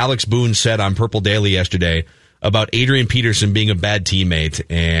to what Alex Boone said on Purple Daily yesterday about Adrian Peterson being a bad teammate,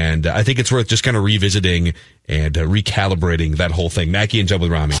 and I think it's worth just kind of revisiting and recalibrating that whole thing. Mackie and Jeb with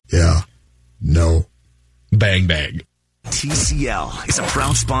Rami. Yeah. No. Bang, bang. TCL is a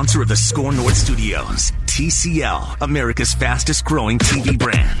proud sponsor of the Score North Studios. TCL, America's fastest growing TV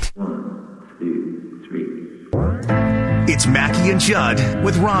brand. 1, 2, 3. It's Mackie and Judd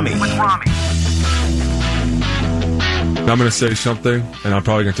with Rami. I'm going to say something, and I'm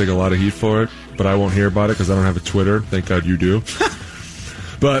probably going to take a lot of heat for it, but I won't hear about it because I don't have a Twitter. Thank God you do.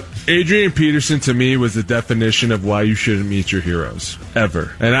 But Adrian Peterson, to me, was the definition of why you shouldn't meet your heroes,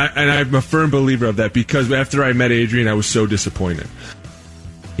 ever. And I'm a firm believer of that because after I met Adrian, I was so disappointed.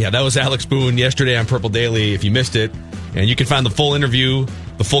 Yeah, that was Alex Boone yesterday on Purple Daily, if you missed it. And you can find the full interview,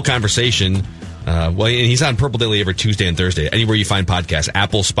 the full conversation. And he's on Purple Daily every Tuesday and Thursday, anywhere you find podcasts,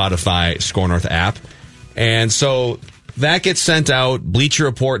 Apple, Spotify, Score North app. And so that gets sent out. Bleacher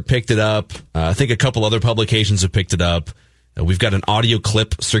Report picked it up. I think a couple other publications have picked it up. We've got an audio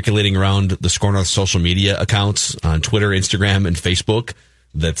clip circulating around the Score North social media accounts on Twitter, Instagram, and Facebook.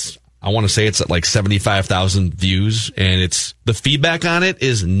 I want to say it's at like 75,000 views. And the feedback on it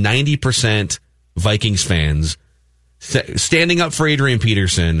is 90% Vikings fans standing up for Adrian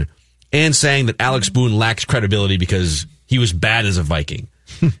Peterson and saying that Alex Boone lacks credibility because he was bad as a Viking.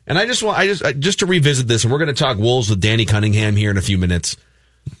 And I just to revisit this, and we're going to talk Wolves with Danny Cunningham here in a few minutes.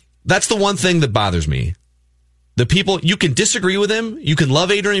 That's the one thing that bothers me. The people, you can disagree with him. You can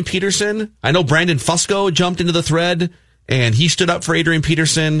love Adrian Peterson. I know Brandon Fusco jumped into the thread, and he stood up for Adrian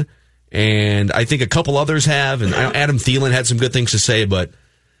Peterson. and I think a couple others have, and Adam Thielen had some good things to say, but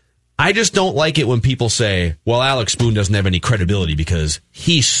I just don't like it when people say, well, Alex Boone doesn't have any credibility because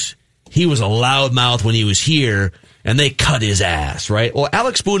he was a loudmouth when he was here, and they cut his ass, right? Well,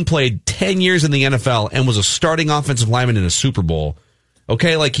 Alex Boone played 10 years in the NFL and was a starting offensive lineman in a Super Bowl.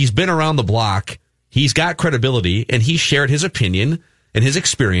 Okay, like he's been around the block. He's got credibility, and he shared his opinion and his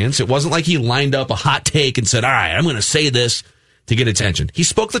experience. It wasn't like he lined up a hot take and said, all right, I'm going to say this to get attention. He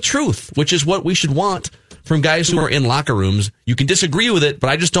spoke the truth, which is what we should want from guys who are in locker rooms. You can disagree with it, but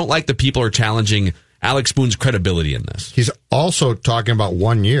I just don't like that people are challenging Alex Boone's credibility in this. He's also talking about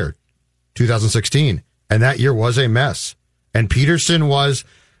 1 year, 2016, and that year was a mess. And Peterson was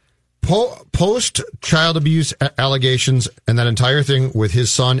post-child abuse allegations and that entire thing with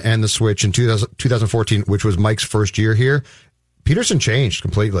his son and the switch in 2014, which was Mike's first year here. Peterson changed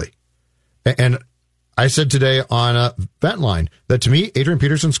completely. And I said today on a vent line that to me, Adrian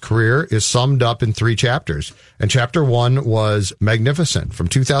Peterson's career is summed up in 3 chapters. And chapter 1 was magnificent. From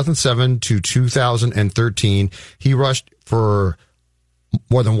 2007 to 2013, he rushed for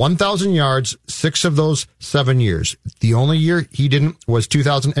more than 1,000 yards, 6 of those 7 years. The only year he didn't was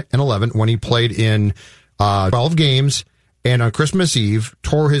 2011 when he played in 12 games and on Christmas Eve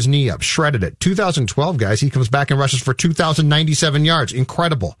tore his knee up, shredded it. 2012, guys, he comes back and rushes for 2,097 yards.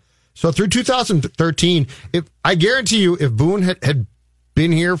 Incredible. So through 2013, I guarantee you, if Boone had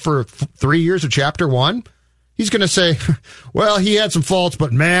been here for 3 years of chapter 1, he's going to say, well, he had some faults,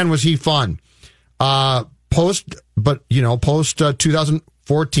 but man, was he fun. Post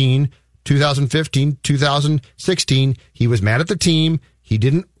 2014, 2015, 2016, he was mad at the team. He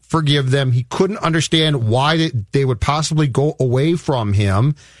didn't forgive them. He couldn't understand why they would possibly go away from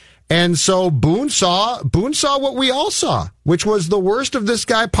him. And so Boone saw what we all saw, which was the worst of this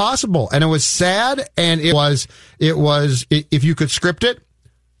guy possible. And it was sad. And it was, if you could script it,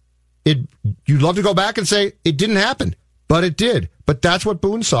 you'd love to go back and say it didn't happen, but it did. But that's what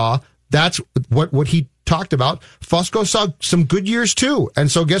Boone saw. That's what he talked about. Fusco saw some good years too. And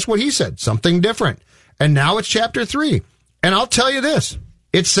so guess what he said? Something different. And now it's chapter 3. And I'll tell you this,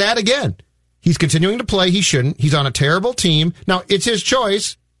 it's sad again. He's continuing to play. He shouldn't. He's on a terrible team. Now it's his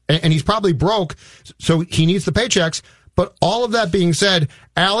choice and he's probably broke. So he needs the paychecks. But all of that being said,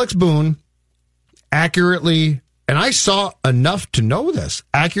 Alex Boone accurately, and I saw enough to know this,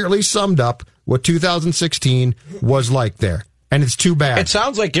 accurately summed up what 2016 was like there. And it's too bad. It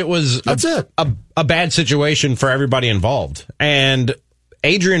sounds like it was a bad situation for everybody involved. And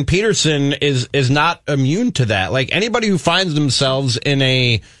Adrian Peterson is not immune to that. Like anybody who finds themselves in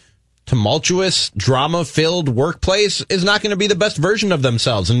a tumultuous, drama-filled workplace is not going to be the best version of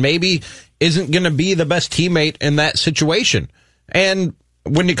themselves and maybe isn't going to be the best teammate in that situation. And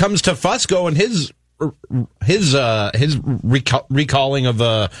when it comes to Fusco and his recalling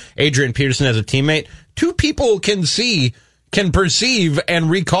of Adrian Peterson as a teammate, 2 people can perceive and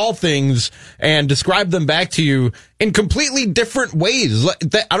recall things and describe them back to you in completely different ways.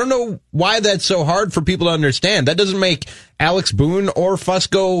 I don't know why that's so hard for people to understand. That doesn't make Alex Boone or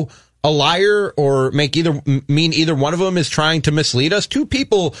Fusco a liar or mean either one of them is trying to mislead us. 2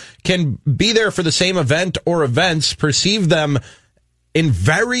 people can be there for the same event or events, perceive them in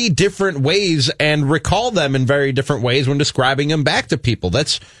very different ways and recall them in very different ways when describing them back to people.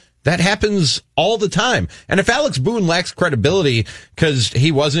 That happens all the time. And if Alex Boone lacks credibility because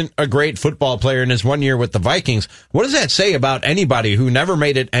he wasn't a great football player in his 1 year with the Vikings, what does that say about anybody who never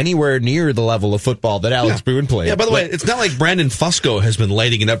made it anywhere near the level of football that Alex Boone played? Yeah, by the way, it's not like Brandon Fusco has been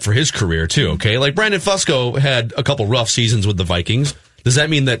lighting it up for his career, too, okay? Like, Brandon Fusco had a couple rough seasons with the Vikings. Does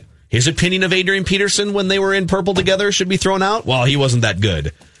that mean that his opinion of Adrian Peterson when they were in purple together should be thrown out? Well, he wasn't that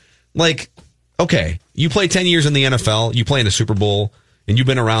good. Like, okay, you play 10 years in the NFL, you play in a Super Bowl, and you've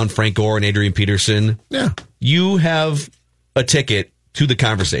been around Frank Gore and Adrian Peterson, you have a ticket to the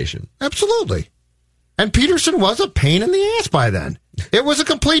conversation. Absolutely. And Peterson was a pain in the ass by then. It was a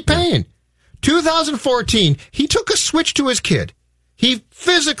complete pain. 2014, he took a switch to his kid.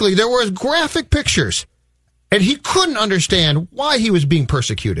 There were graphic pictures, and he couldn't understand why he was being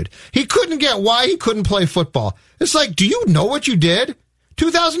persecuted. He couldn't get why he couldn't play football. It's like, do you know what you did?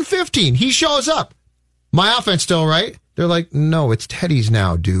 2015, he shows up. My offense still, right? They're like, no, it's Teddy's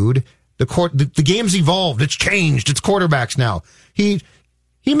now, dude. The game's evolved. It's changed. It's quarterbacks now. He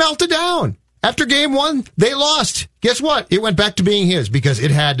melted down. After game 1, they lost. Guess what? It went back to being his because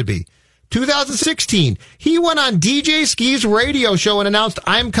it had to be. 2016, he went on DJ Ski's radio show and announced,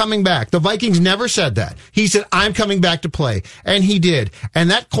 I'm coming back. The Vikings never said that. He said, I'm coming back to play. And he did. And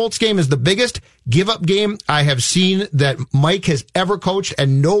that Colts game is the biggest give-up game I have seen that Mike has ever coached,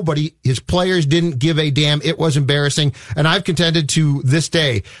 and nobody, his players, didn't give a damn. It was embarrassing. And I've contended to this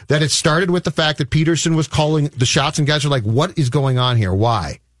day that it started with the fact that Peterson was calling the shots, and guys are like, what is going on here?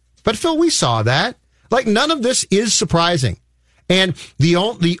 Why? But, Phil, we saw that. Like, none of this is surprising. And the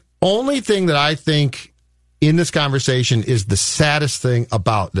only thing that I think in this conversation is the saddest thing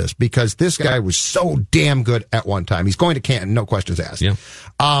about this, because this guy was so damn good at one time. He's going to Canton, no questions asked. Yeah.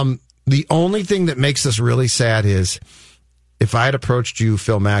 The only thing that makes this really sad is if I had approached you,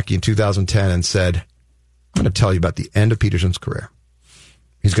 Phil Mackey, in 2010 and said, I'm going to tell you about the end of Peterson's career.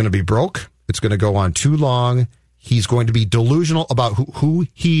 He's going to be broke. It's going to go on too long. He's going to be delusional about who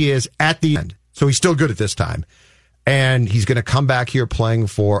he is at the end. So he's still good at this time. And he's going to come back here playing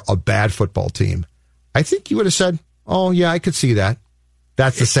for a bad football team. I think you would have said, oh, yeah, I could see that.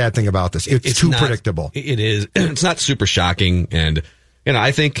 That's the sad thing about this. It's too predictable. It is. It's not super shocking. And,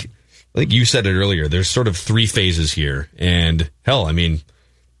 I think you said it earlier. There's sort of three phases here. And, hell,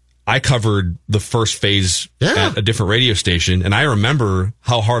 I covered the first phase at a different radio station, and I remember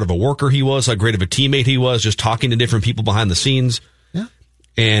how hard of a worker he was, how great of a teammate he was, just talking to different people behind the scenes. Yeah.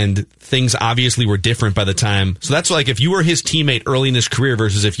 And things obviously were different by the time. So that's like if you were his teammate early in his career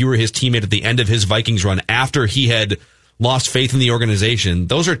versus if you were his teammate at the end of his Vikings run after he had lost faith in the organization.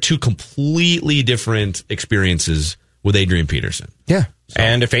 Those are two completely different experiences with Adrian Peterson. Yeah. So.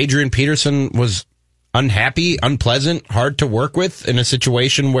 And if Adrian Peterson was unhappy, unpleasant, hard to work with in a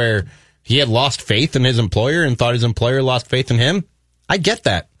situation where he had lost faith in his employer and thought his employer lost faith in him, I get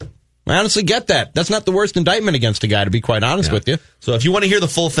that. I honestly get that. That's not the worst indictment against a guy, to be quite honest with you. So if you want to hear the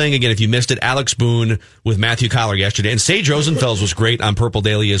full thing, again, if you missed it, Alex Boone with Matthew Collar yesterday. And Sage Rosenfels was great on Purple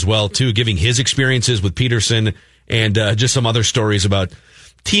Daily as well, too, giving his experiences with Peterson and just some other stories about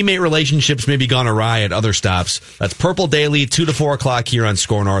teammate relationships maybe gone awry at other stops. That's Purple Daily, 2 to 4 o'clock here on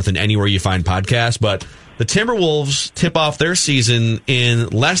Score North and anywhere you find podcasts. But the Timberwolves tip off their season in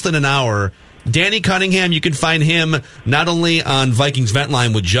less than an hour. Danny Cunningham, you can find him not only on Vikings Vent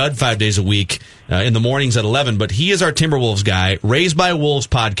Line with Judd 5 days a week in the mornings at 11, but he is our Timberwolves guy. Raised by Wolves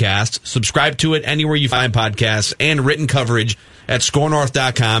podcast. Subscribe to it anywhere you find podcasts and written coverage at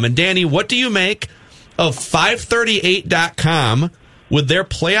scorenorth.com. And Danny, what do you make of 538.com with their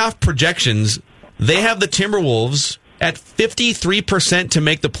playoff projections? They have the Timberwolves at 53% to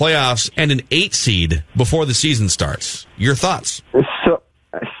make the playoffs and an 8 seed before the season starts. Your thoughts?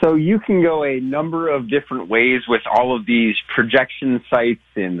 So you can go a number of different ways with all of these projection sites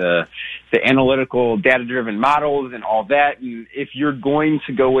and the analytical data-driven models and all that. And if you're going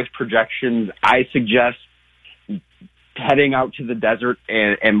to go with projections, I suggest heading out to the desert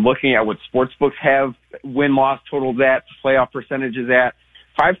and looking at what sportsbooks have win-loss totals at, playoff percentages at.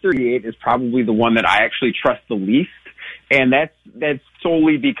 538 is probably the one that I actually trust the least, and that's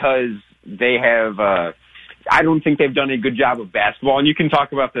solely because they have I don't think they've done a good job of basketball. And you can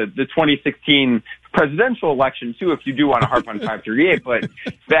talk about the 2016 presidential election, too, if you do want to harp on 538. But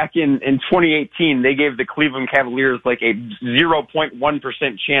back in 2018, they gave the Cleveland Cavaliers like a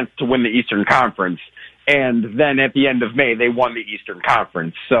 0.1% chance to win the Eastern Conference. And then at the end of May, they won the Eastern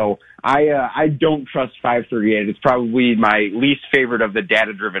Conference. So I don't trust 538. It's probably my least favorite of the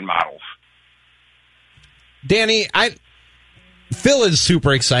data-driven models. Danny, Phil is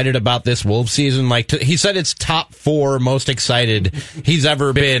super excited about this Wolves season. He said it's top 4 most excited he's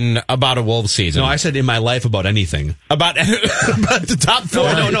ever been about a Wolves season. No, I said in my life about anything. About the top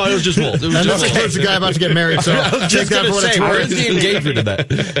 4? No, it was just Wolves. It was just Wolves. The guy about to get married, so I was just going to say, where's the engagement in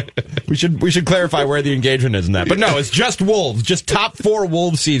that? We should clarify where the engagement is in that. But no, it's just Wolves, just top 4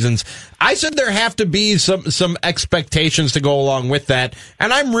 Wolves seasons. I said there have to be some expectations to go along with that,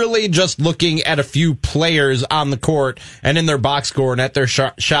 and I'm really just looking at a few players on the court and in their box score and at their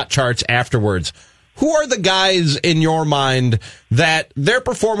shot charts afterwards. Who are the guys in your mind that their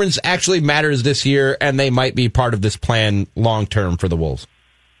performance actually matters this year and they might be part of this plan long term for the Wolves?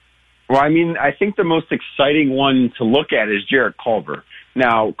 Well, I think the most exciting one to look at is Jarrett Culver.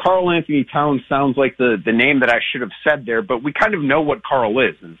 Now, Karl Anthony Towns sounds like the name that I should have said there, but we kind of know what Karl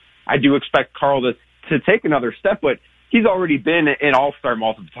is. And I do expect Karl to take another step, but he's already been an all-star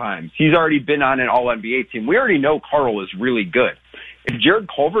multiple times. He's already been on an all-NBA team. We already know Karl is really good. If Jarrett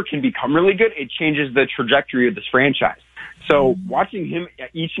Culver can become really good, it changes the trajectory of this franchise. So watching him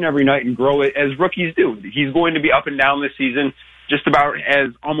each and every night and grow it as rookies do, he's going to be up and down this season just about as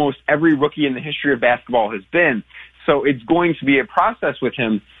almost every rookie in the history of basketball has been. So it's going to be a process with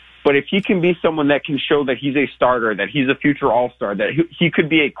him. But if he can be someone that can show that he's a starter, that he's a future all-star, that he could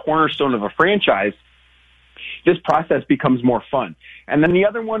be a cornerstone of a franchise, this process becomes more fun. And then the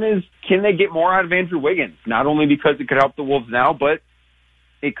other one is, can they get more out of Andrew Wiggins? Not only because it could help the Wolves now, but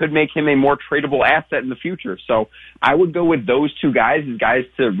it could make him a more tradable asset in the future. So I would go with those two guys as guys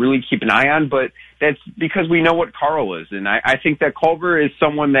to really keep an eye on, but that's because we know what Carl is. And I think that Culver is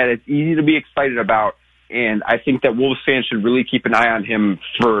someone that it's easy to be excited about, and I think that Wolves fans should really keep an eye on him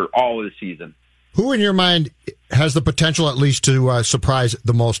for all of the season. Who, in your mind, has the potential at least to surprise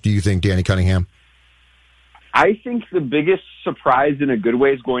the most, do you think, Danny Cunningham? I think the biggest surprise in a good way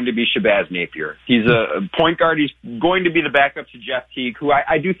is going to be Shabazz Napier. He's a point guard. He's going to be the backup to Jeff Teague, who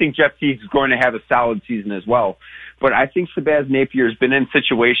I do think Jeff Teague is going to have a solid season as well. But I think Shabazz Napier has been in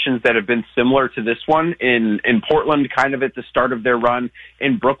situations that have been similar to this one in Portland, kind of at the start of their run,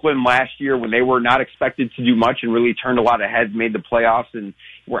 in Brooklyn last year when they were not expected to do much and really turned a lot of heads, made the playoffs, and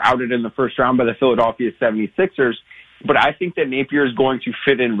were outed in the first round by the Philadelphia 76ers. But I think that Napier is going to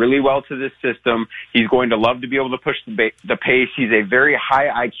fit in really well to this system. He's going to love to be able to push the pace. He's a very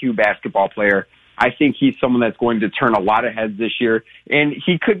high IQ basketball player. I think he's someone that's going to turn a lot of heads this year. And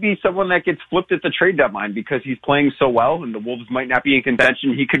he could be someone that gets flipped at the trade deadline because he's playing so well and the Wolves might not be in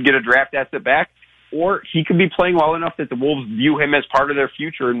contention. He could get a draft asset back, or he could be playing well enough that the Wolves view him as part of their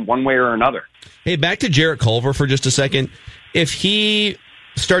future in one way or another. Hey, back to Jarrett Culver for just a second. If he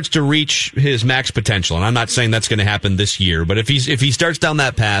starts to reach his max potential, and I'm not saying that's going to happen this year, but if he starts down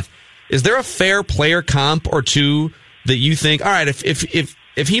that path, is there a fair player comp or two that you think, all right,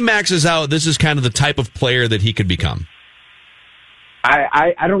 if he maxes out, this is kind of the type of player that he could become?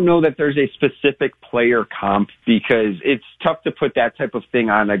 I don't know that there's a specific player comp because it's tough to put that type of thing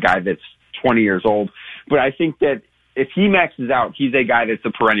on a guy that's 20 years old. But I think that if he maxes out, he's a guy that's a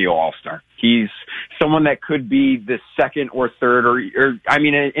perennial all-star. He's someone that could be the second or third, or I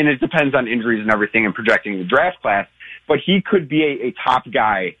mean, and it depends on injuries and everything and projecting the draft class, but he could be a top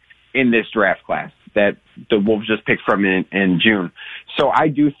guy in this draft class that the Wolves just picked from in June. So I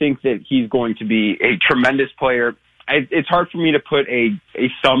do think that he's going to be a tremendous player. It's hard for me to put a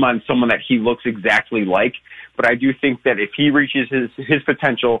thumb on someone that he looks exactly like, but I do think that if he reaches his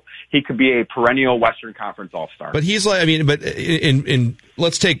potential, he could be a perennial Western Conference All-Star. But he's like, I mean, but in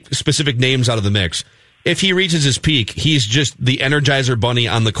let's take specific names out of the mix. If he reaches his peak, he's just the Energizer Bunny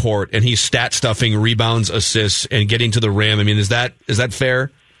on the court, and he's stat stuffing rebounds, assists, and getting to the rim. I mean, is that fair?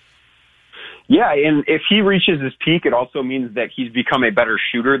 Yeah, and if he reaches his peak, it also means that he's become a better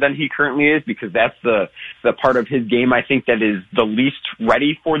shooter than he currently is, because that's the part of his game I think that is the least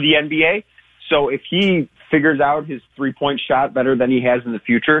ready for the NBA. So if he figures out his three-point shot better than he has in the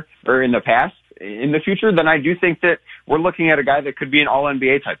future, or in the past, in the future, then I do think that we're looking at a guy that could be an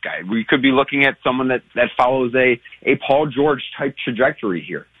all-NBA type guy. We could be looking at someone that follows a Paul George type trajectory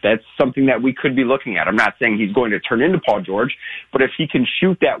here. That's something that we could be looking at. I'm not saying he's going to turn into Paul George, but if he can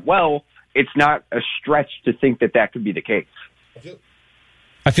shoot that well, it's not a stretch to think that could be the case.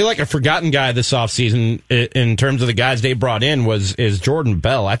 I feel like a forgotten guy this offseason in terms of the guys they brought in is Jordan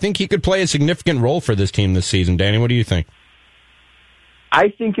Bell. I think he could play a significant role for this team this season. Danny, what do you think? I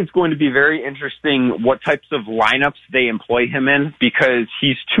think it's going to be very interesting what types of lineups they employ him in, because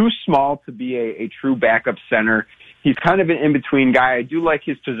he's too small to be a true backup center. He's kind of an in-between guy. I do like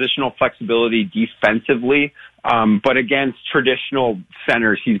his positional flexibility defensively, but against traditional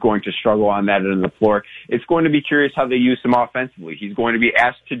centers, he's going to struggle on that end of the floor. It's going to be curious how they use him offensively. He's going to be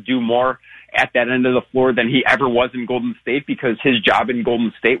asked to do more at that end of the floor than he ever was in Golden State, because his job in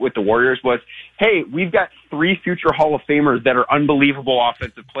Golden State with the Warriors was, hey, we've got 3 future Hall of Famers that are unbelievable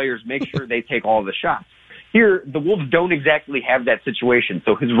offensive players. Make sure they take all the shots. Here, the Wolves don't exactly have that situation,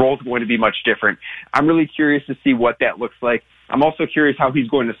 so his role is going to be much different. I'm really curious to see what that looks like. I'm also curious how he's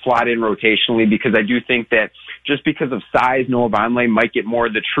going to slot in rotationally, because I do think that just because of size, Noah Vonleh might get more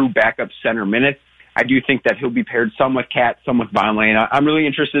of the true backup center minutes. I do think that he'll be paired some with Cat, some with Vonleh, and I'm really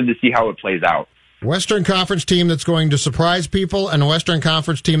interested to see how it plays out. Western Conference team that's going to surprise people, and a Western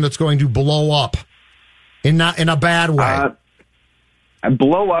Conference team that's going to blow up in a bad way.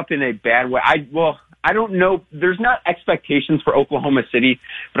 Blow up in a bad way. I don't know. There's not expectations for Oklahoma City,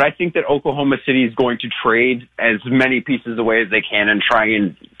 but I think that Oklahoma City is going to trade as many pieces away as they can and try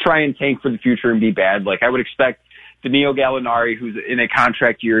and tank for the future and be bad. Like, I would expect Danilo Gallinari, who's in a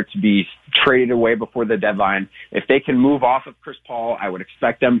contract year, to be traded away before the deadline. If they can move off of Chris Paul, I would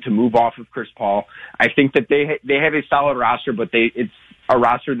expect them to move off of Chris Paul. I think that they have a solid roster, but it's a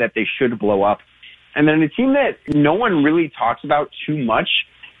roster that they should blow up. And then a team that no one really talks about too much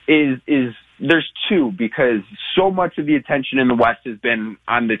is there's two, because so much of the attention in the West has been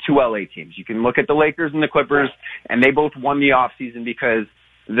on the 2 LA teams. You can look at the Lakers and the Clippers, and they both won the offseason because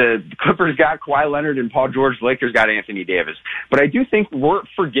The Clippers got Kawhi Leonard and Paul George. The Lakers got Anthony Davis. But I do think we're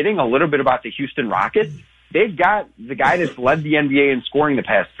forgetting a little bit about the Houston Rockets. They've got the guy that's led the NBA in scoring the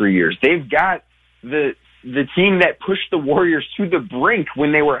past 3 years. They've got the team that pushed the Warriors to the brink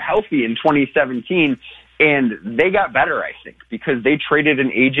when they were healthy in 2017. And they got better, I think, because they traded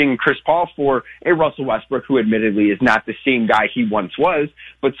an aging Chris Paul for a Russell Westbrook, who admittedly is not the same guy he once was,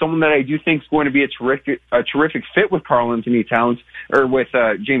 but someone that I do think is going to be a terrific fit with Karl Anthony Towns, or with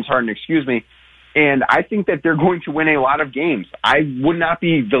James Harden, excuse me. And I think that they're going to win a lot of games. I would not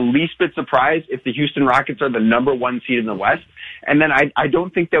be the least bit surprised if the Houston Rockets are the number one seed in the West. And then I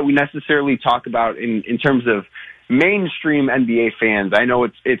don't think that we necessarily talk about in terms of mainstream NBA fans. I know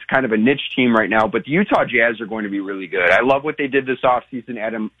it's kind of a niche team right now, but the Utah Jazz are going to be really good. I love what they did this offseason,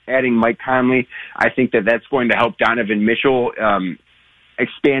 adding Mike Conley. I think that that's going to help Donovan Mitchell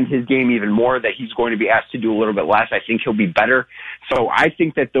expand his game even more, that he's going to be asked to do a little bit less. I think he'll be better. So I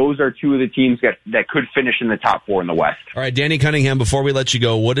think that those are two of the teams that could finish in the top four in the West. All right, Danny Cunningham, before we let you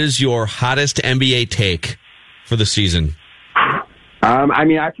go, what is your hottest NBA take for the season?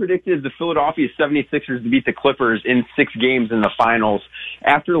 I predicted the Philadelphia 76ers to beat the Clippers in 6 games in the finals.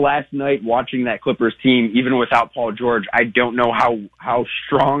 After last night, watching that Clippers team, even without Paul George, I don't know how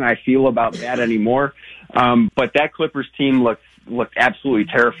strong I feel about that anymore. But that Clippers team looked absolutely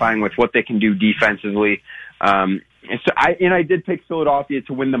terrifying with what they can do defensively. And I did pick Philadelphia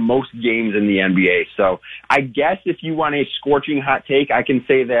to win the most games in the NBA. So I guess if you want a scorching hot take, I can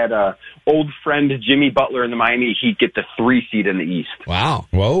say that old friend Jimmy Butler and the Miami Heat get the 3 seed in the East. Wow.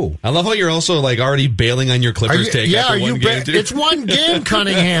 Whoa. I love how you're also already bailing on your Clippers take. Yeah, are you it's one game,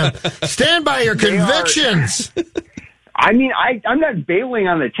 Cunningham. Stand by your convictions. I'm not bailing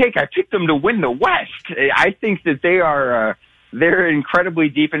on the take. I picked them to win the West. I think that they are... they're incredibly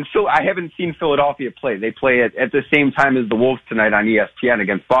deep. And I haven't seen Philadelphia play. They play at the same time as the Wolves tonight on ESPN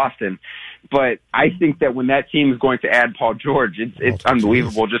against Boston. But I think that when that team is going to add Paul George, it's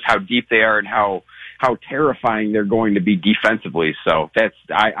unbelievable just how deep they are and how terrifying they're going to be defensively. So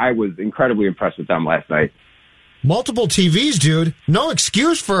I was incredibly impressed with them last night. Multiple TVs, dude. No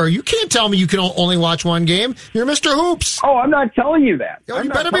excuse you can't tell me you can only watch one game. You're Mr. Hoops. Oh, I'm not telling you that. You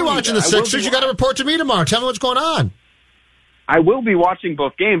better be watching the Sixers. You got to report to me tomorrow. Tell me what's going on. I will be watching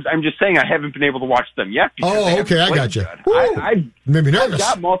both games. I'm just saying I haven't been able to watch them yet. Oh, okay, I got you. I've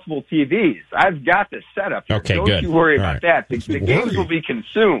got multiple TVs. I've got the setup. Okay, Don't good. you worry about that. The games will be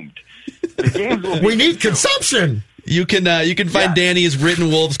consumed. We need consumption. You can find Danny's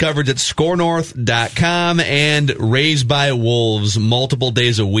written Wolves coverage at scorenorth.com and Raised by Wolves multiple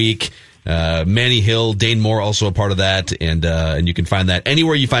days a week. Manny Hill, Dane Moore, also a part of that, and you can find that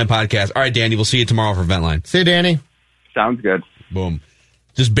anywhere you find podcasts. All right, Danny, we'll see you tomorrow for Ventline. See you, Danny. Sounds good. Boom.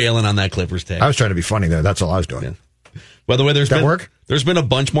 Just bailing on that Clippers take. I was trying to be funny there. That's all I was doing. Yeah. By the way, there's been a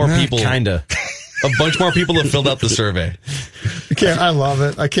bunch more people. Kinda. A bunch more people have filled out the survey. I love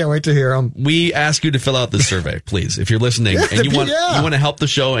it. I can't wait to hear them. We ask you to fill out the survey, please. If you're listening and you want to help the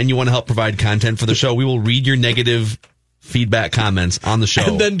show and you want to help provide content for the show, we will read your negative feedback comments on the show.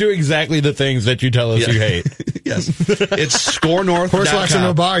 And then do exactly the things that you tell us you hate. Yes. It's scorenorth.com. Horse walks into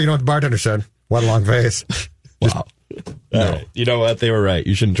a bar. You know what the bartender said? What a long face. Wow. No. Right. You know what? They were right.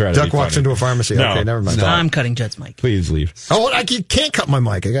 You shouldn't try to Duck walks into a pharmacy. No. Okay, never mind. No. I'm cutting Judd's mic. Please leave. Oh, you can't cut my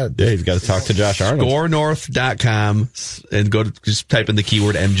mic. He's got to talk to Josh Arnold. Scorenorth.com and just type in the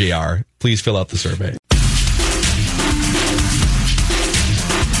keyword MJR. Please fill out the survey.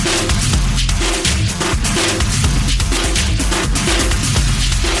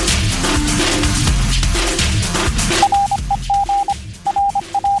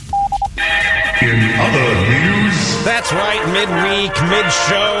 In other news, that's right, midweek,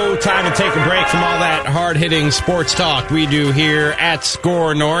 mid-show, time to take a break from all that hard-hitting sports talk we do here at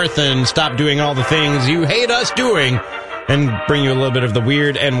Score North and stop doing all the things you hate us doing and bring you a little bit of the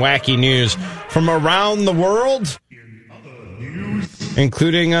weird and wacky news from around the world,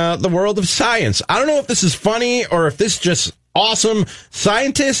 including the world of science. I don't know if this is funny or if this is just awesome.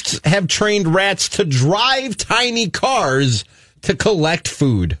 Scientists have trained rats to drive tiny cars to collect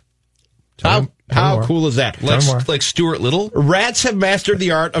food. How cool is that? Like Stuart Little? Rats have mastered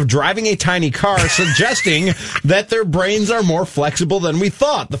the art of driving a tiny car, suggesting that their brains are more flexible than we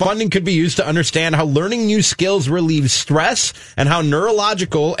thought. The finding could be used to understand how learning new skills relieves stress and how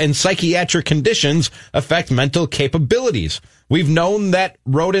neurological and psychiatric conditions affect mental capabilities. We've known that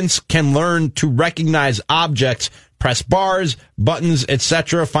rodents can learn to recognize objects, press bars, buttons,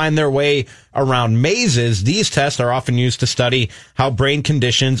 etc., find their way around mazes. These tests are often used to study how brain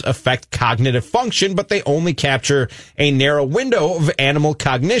conditions affect cognitive function, but they only capture a narrow window of animal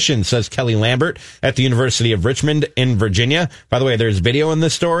cognition, says Kelly Lambert at the University of Richmond in Virginia. By the way, there's video in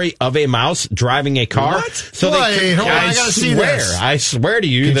this story of a mouse driving a car. What? So I gotta see this. I swear to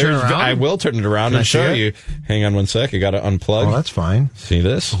you, I will turn it around and show you. Hang on one sec. I got to unplug. Oh, that's fine. See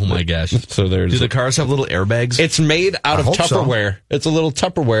this? Oh my gosh. So there's. Do the cars have little airbags? It's made out of Tupperware. So. It's a little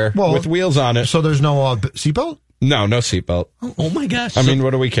Tupperware with wheels on it. So there's no seatbelt? No seatbelt. Oh my gosh. I mean, what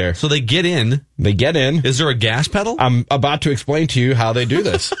do we care? So they get in. Is there a gas pedal? I'm about to explain to you how they do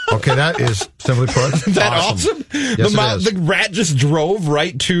this. Okay, that is, simply put, Isn't that awesome? Yes, the rat just drove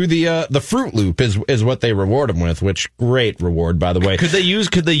right to the Fruit Loop is what they reward him with, which great reward, by the way. Could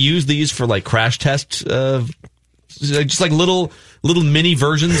they use these for like crash tests? Just like little mini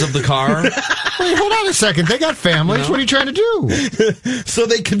versions of the car? Wait, hold on a second. They got families. What are you trying to do? So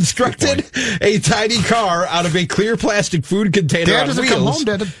they constructed a tiny car out of a clear plastic food container Dad on doesn't wheels. come home,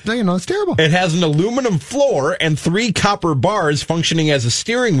 Dad. It's terrible. It has an aluminum floor and 3 copper bars functioning as a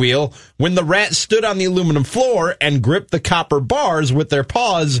steering wheel. When the rat stood on the aluminum floor and gripped the copper bars with their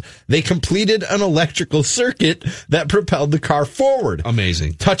paws, they completed an electrical circuit that propelled the car forward.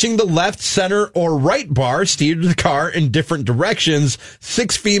 Amazing. Touching the left, center, or right bar steered the car in different directions.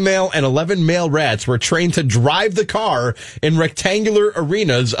 6 female and 11 male rats were trained to drive the car in rectangular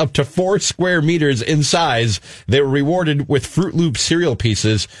arenas up to 4 square meters in size. They were rewarded with Fruit Loop cereal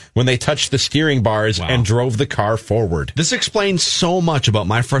pieces when they touched the steering bars and drove the car forward. This explains so much about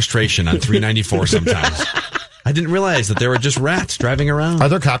my frustration on 394 sometimes. I didn't realize that there were just rats driving around. Are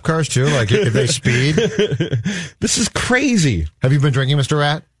there cop cars too? Like if they speed? This is crazy. Have you been drinking, Mr.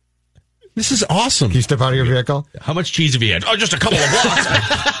 Rat? This is awesome. Can you step out of your vehicle? How much cheese have you had? Oh, just a couple of blocks.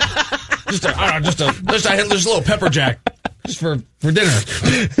 just a little pepper jack. Just for dinner.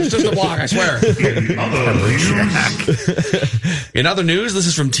 It's just a block, I swear. In other news, this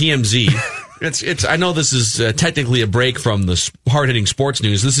is from TMZ. I know this is technically a break from the hard-hitting sports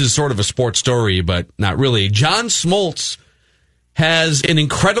news. This is sort of a sports story, but not really. John Smoltz has an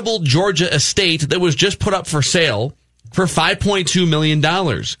incredible Georgia estate that was just put up for sale for $5.2 million.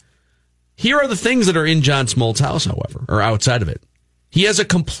 Here are the things that are in John Smoltz's house, however, or outside of it. He has a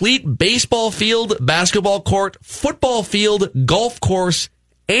complete baseball field, basketball court, football field, golf course,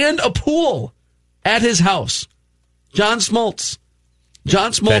 and a pool at his house. John Smoltz.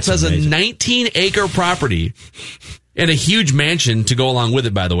 John Smoltz has a 19-acre property and a huge mansion to go along with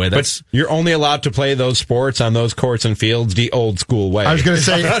it, by the way. But you're only allowed to play those sports on those courts and fields the old school way. I was going to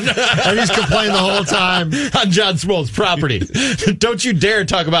say, and he's complaining the whole time. On John Smoltz's property. Don't you dare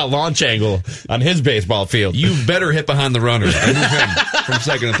talk about launch angle on his baseball field. You better hit behind the runner and move him from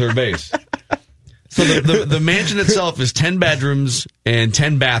second and third base. So the mansion itself is 10 bedrooms and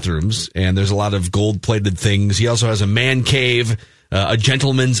 10 bathrooms, and there's a lot of gold-plated things. He also has a man cave, a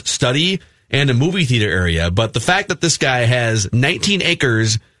gentleman's study, and a movie theater area. But the fact that this guy has 19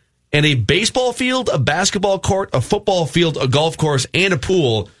 acres and a baseball field, a basketball court, a football field, a golf course, and a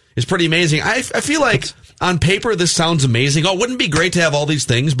pool is pretty amazing. I feel like on paper this sounds amazing. Oh, wouldn't it be great to have all these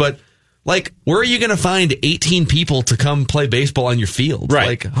things? But like, where are you going to find 18 people to come play baseball on your field? Right.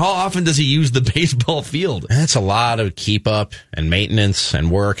 Like, how often does he use the baseball field? That's a lot of keep up and maintenance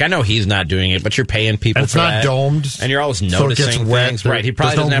and work. I know he's not doing it, but you're paying people for that. It's not domed. And you're always noticing things. Right. He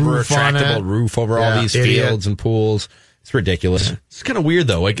probably doesn't have a retractable roof over all these fields and pools. It's ridiculous. It's kind of weird,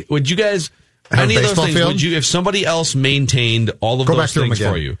 though. Like, would you guys, any of those things, would you, if somebody else maintained all of those things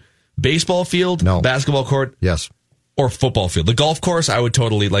for you? Baseball field? No. Basketball court? Yes. Or football field. The golf course, I would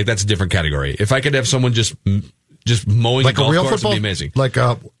totally, like, that's a different category. If I could have someone just mowing like a golf real course, football, it'd be amazing. Like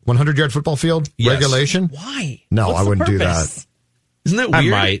a 100-yard football field regulation? Why? No, What's I wouldn't do that. Isn't that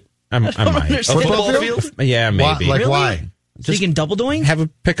weird? I might. A football field? Yeah, maybe. Like, why? So you can double doink? Have a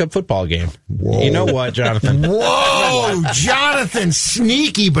pickup football game. Whoa. You know what, Jonathan? Whoa, Jonathan,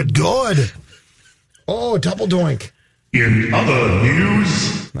 sneaky but good. Oh, double doink. In other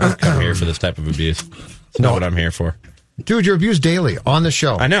news, I'm here for this type of abuse. It's not what I'm here for. Dude, you're abused daily on the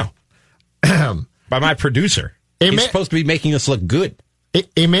show. I know. By my producer. He's supposed to be making us look good.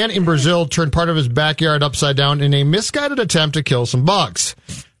 A man in Brazil turned part of his backyard upside down in a misguided attempt to kill some bugs.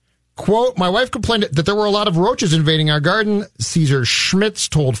 Quote, my wife complained that there were a lot of roaches invading our garden. Caesar Schmitz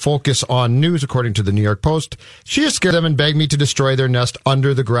told Focus on News, according to the New York Post. She has scared them and begged me to destroy their nest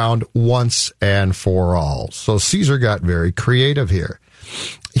under the ground once and for all. So Caesar got very creative here.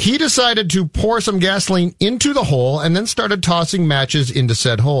 He decided to pour some gasoline into the hole and then started tossing matches into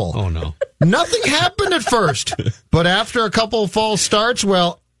said hole. Oh, no. Nothing happened at first, but after a couple of false starts,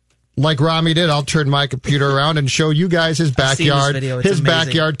 well, like Rami did, I'll turn my computer around and show you guys his backyard. His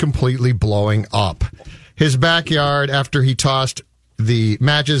backyard completely blowing up. His backyard, after he tossed the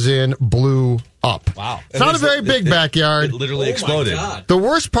matches in, blew up. Wow. It's not a very big backyard. It literally exploded. The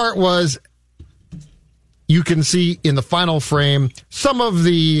worst part was you can see in the final frame some of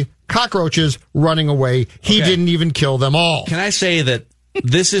the cockroaches running away. He didn't even kill them all. Can I say that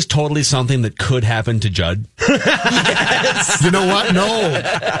this is totally something that could happen to Judd? Yes. You know what? No,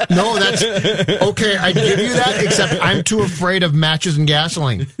 that's okay. I give you that, except I'm too afraid of matches and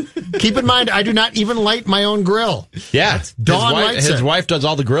gasoline. Keep in mind, I do not even light my own grill. Yeah, Dawn lights it. His wife does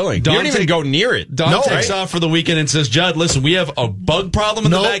all the grilling. Dawn you don't even go near it. Dawn takes off for the weekend and says, Judd, listen, we have a bug problem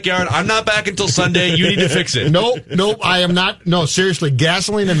in the backyard. I'm not back until Sunday. You need to fix it. Nope, I am not. No, seriously,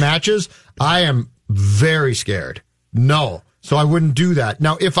 gasoline and matches, I am very scared. No. So I wouldn't do that.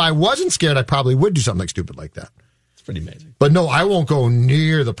 Now, if I wasn't scared, I probably would do something stupid like that. It's pretty amazing. But no, I won't go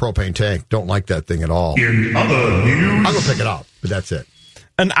near the propane tank. Don't like that thing at all. In other news, I'll go pick it up, but that's it.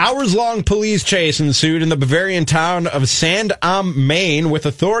 An hours-long police chase ensued in the Bavarian town of Sand am Main, with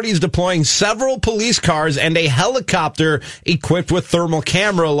authorities deploying several police cars and a helicopter equipped with thermal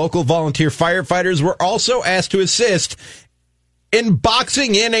camera. Local volunteer firefighters were also asked to assist in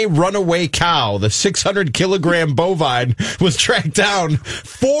boxing in a runaway cow. The 600-kilogram bovine was tracked down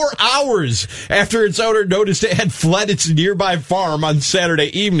 4 hours after its owner noticed it had fled its nearby farm on Saturday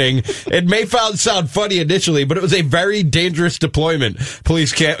evening. It may sound funny initially, but it was a very dangerous deployment.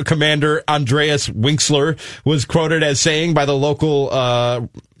 Police Commander Andreas Winksler was quoted as saying by the local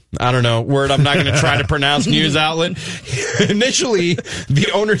word I'm not going to try to pronounce news outlet. Initially, the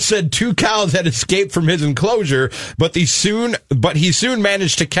owner said 2 cows had escaped from his enclosure, but he soon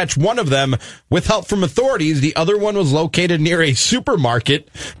managed to catch one of them with help from authorities. The other one was located near a supermarket,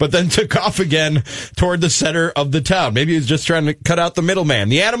 but then took off again toward the center of the town. Maybe he was just trying to cut out the middleman.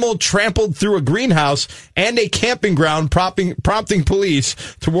 The animal trampled through a greenhouse and a camping ground, prompting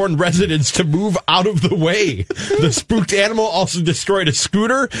police to warn residents to move out of the way. The spooked animal also destroyed a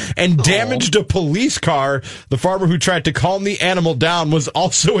scooter and damaged a police car. The farmer who tried to calm the animal down was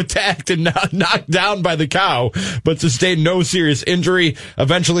also attacked and knocked down by the cow, but sustained no serious injury.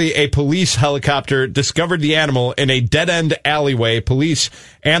 Eventually, a police helicopter discovered the animal in a dead-end alleyway. Police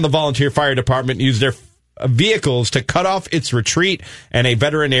and the volunteer fire department used their vehicles to cut off its retreat, and a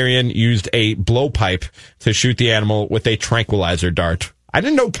veterinarian used a blowpipe to shoot the animal with a tranquilizer dart. I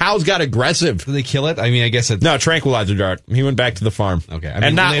didn't know cows got aggressive. Did they kill it? I mean, I guess it's... No, tranquilizer dart. He went back to the farm. Okay. I mean,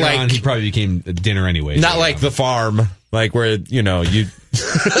 and not later like... on, he probably became dinner anyway. Not like the farm, like where, you...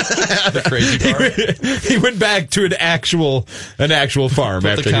 the crazy part. He went back to an actual farm. Put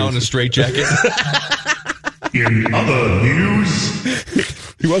after the cow in a straitjacket. In other news,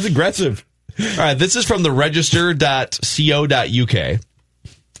 he was aggressive. All right, this is from the register.co.uk.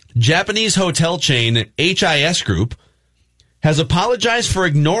 Japanese hotel chain HIS Group has apologized for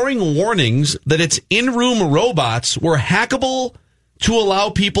ignoring warnings that its in-room robots were hackable to allow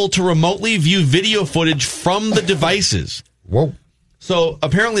people to remotely view video footage from the devices. Whoa. So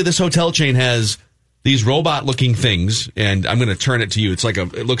apparently this hotel chain has these robot-looking things, and I'm going to turn it to you.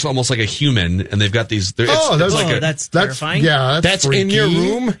 It looks almost like a human, and they've got these... That's terrifying. That's in your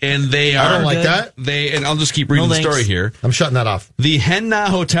room? And they are... I don't like that. And I'll just keep reading the story here. I'm shutting that off. The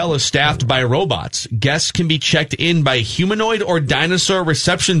Henna Hotel is staffed by robots. Guests can be checked in by humanoid or dinosaur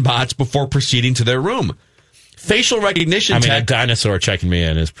reception bots before proceeding to their room. Facial recognition a dinosaur checking me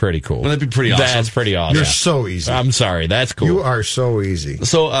in is pretty cool. Well, that'd be pretty awesome. That's pretty awesome. You're so easy. I'm sorry. That's cool. You are so easy.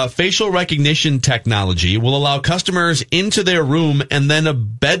 So facial recognition technology will allow customers into their room, and then a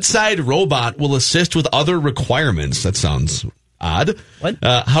bedside robot will assist with other requirements. That sounds odd. What?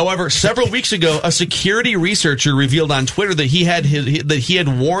 However, several weeks ago, a security researcher revealed on Twitter that he had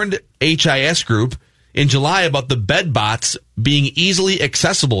warned HIS Group in July about the bed bots being easily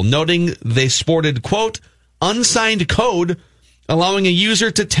accessible, noting they sported, quote, unsigned code, allowing a user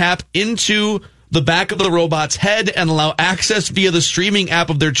to tap into the back of the robot's head and allow access via the streaming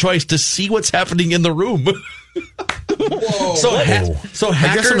app of their choice to see what's happening in the room. Whoa. So hackers,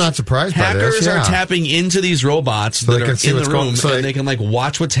 I guess I'm not surprised by this. Hackers are tapping into these robots that are in the room, and they can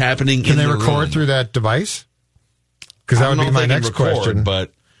watch what's happening in the room. Can they record through that device? Because that would be my next question.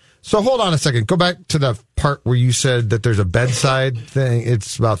 But so hold on a second. Go back to the part where you said that there's a bedside thing.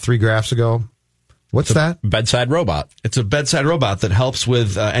 It's about 3 graphs ago. What's that? Bedside robot. It's a bedside robot that helps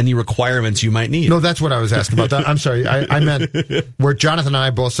with any requirements you might need. No, that's what I was asking about. That. I'm sorry. I meant where Jonathan and I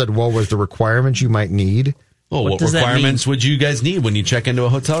both said, well, was the requirements you might need. Oh, what requirements would you guys need when you check into a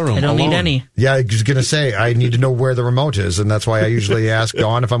hotel room? I don't need any. Yeah, I was going to say, I need to know where the remote is, and that's why I usually ask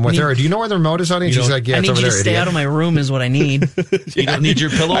Dawn if I'm with her. Do you know where the remote is, honey? She's like, yeah, it's over there. I need you to stay out of my room is what I need. You don't need your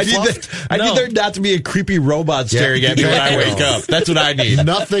pillow fluffed? I need there not to be a creepy robot staring at me when I wake up. That's what I need.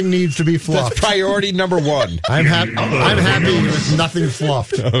 Nothing needs to be fluffed. That's priority number one. I'm happy with nothing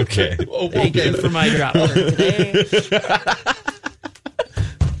fluffed. Okay. Thank you for my drop today.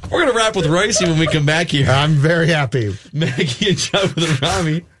 We're going to wrap with Royce when we come back here. I'm very happy. Maggie and Judd with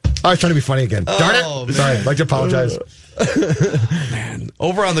Rami. I was trying to be funny again. Darn it. Man. Sorry. I'd like to apologize. Man,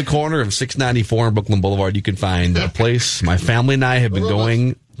 over on the corner of 694 and Brooklyn Boulevard, you can find a place my family and I have been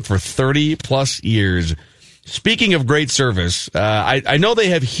going for 30 plus years. Speaking of great service, I know they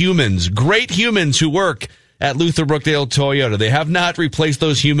have great humans who work at Luther Brookdale Toyota. They have not replaced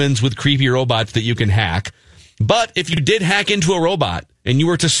those humans with creepy robots that you can hack. But if you did hack into a robot and you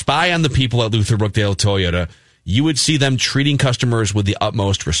were to spy on the people at Luther Brookdale Toyota, you would see them treating customers with the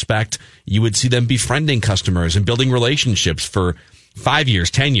utmost respect. You would see them befriending customers and building relationships for 5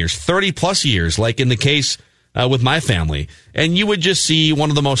 years, 10 years, 30 plus years, like in the case with my family. And you would just see one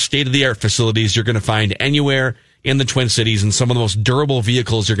of the most state-of-the-art facilities you're going to find anywhere in the Twin Cities and some of the most durable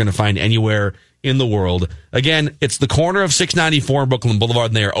vehicles you're going to find anywhere in the world. Again, it's the corner of 694 Brooklyn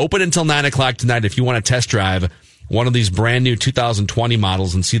Boulevard, and they are open until 9 o'clock tonight if you want to test drive one of these brand new 2020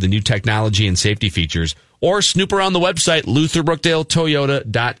 models and see the new technology and safety features. Or snoop around the website,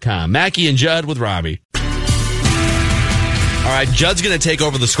 LutherBrookdaleToyota.com. Mackie and Judd with Robbie. All right, Judd's going to take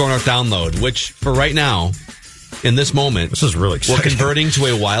over the Score North download, which for right now, in this moment, this is really exciting. We're converting to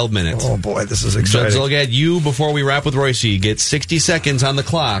a wild minute. Oh boy, this is exciting. So look at you before we wrap with Royce. You get 60 seconds on the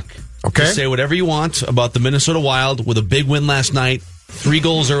clock. Okay. To say whatever you want about the Minnesota Wild with a big win last night. 3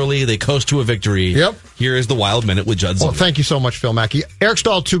 goals early. They coast to a victory. Yep. Here is the Wild Minute with Judd Zulgad. Well, thank you so much, Phil Mackey. Eric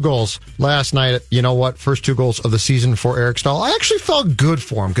Stahl, 2 goals last night. You know what? First 2 goals of the season for Eric Stahl. I actually felt good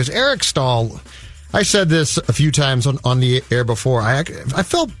for him because Eric Stahl, I said this a few times on the air before. I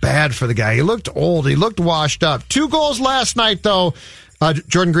felt bad for the guy. He looked old. He looked washed up. 2 goals last night, though.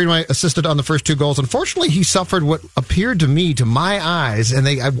 Jordan Greenway assisted on the first 2 goals. Unfortunately, he suffered what appeared to me, to my eyes, and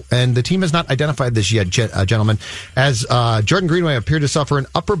the team has not identified this yet, gentlemen, as Jordan Greenway appeared to suffer an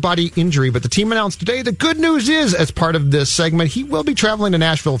upper body injury. But the team announced today the good news is, as part of this segment, he will be traveling to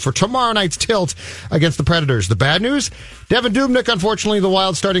Nashville for tomorrow night's tilt against the Predators. The bad news, Devan Dubnyk, unfortunately, the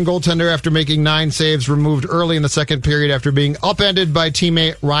Wild starting goaltender, after making 9 saves, removed early in the second period after being upended by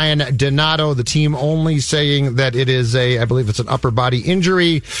teammate Ryan Donato. The team only saying that it is I believe it's an upper body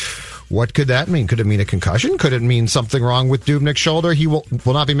injury. What could that mean? Could it mean a concussion? Could it mean something wrong with Dubnyk's shoulder? He will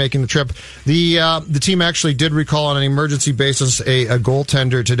not be making the trip. The team actually did recall on an emergency basis a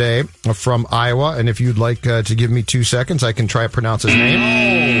goaltender today from Iowa, and if you'd like to give me 2 seconds, I can try to pronounce his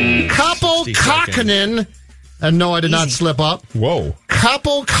name. Kaapo Kähkönen. And no, I did not slip up. Whoa.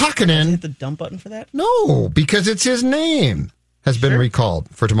 Kaapo Kähkönen. Hit the dump button for that? No, because it's his name. Has been recalled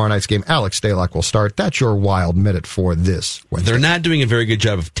for tomorrow night's game. Alex Stalock will start. That's your Wild Minute for this Wednesday. They're not doing a very good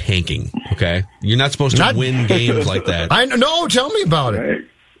job of tanking, okay? You're not supposed to win games like that. No, tell me about it. Right.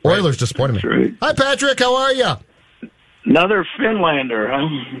 Oilers disappointed me. Right. Hi, Patrick. How are you? Another Finlander, huh?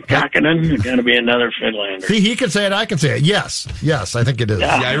 Kähkönen, going to be another Finlander. See, he can say it, I can say it. Yes, I think it is.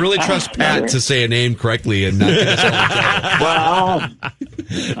 Yeah, I really trust Pat to say a name correctly and not get us all in trouble. Well,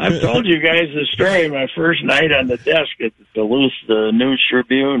 I've told you guys the story. My first night on the desk at the Duluth News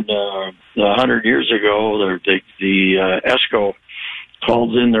Tribune 100 years ago, the ESCO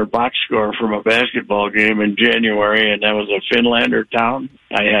called in their box score from a basketball game in January, and that was a Finlander town.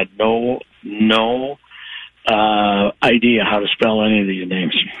 I had no idea how to spell any of these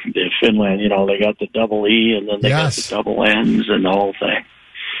names. The Finland, they got the double E and then they got the double N's and the whole thing.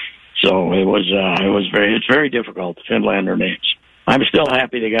 So it's very difficult, the Finlander names. I'm still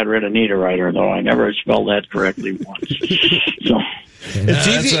happy they got rid of Niederreiter, though. I never spelled that correctly once. So it's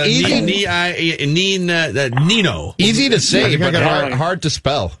Nino. Easy to say, but hard to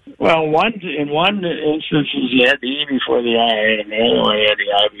spell. Well, in one instance, he had the E before the I, and the other one he had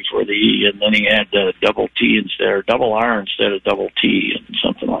the I before the E, and then he had double T instead, or double R instead of double T, and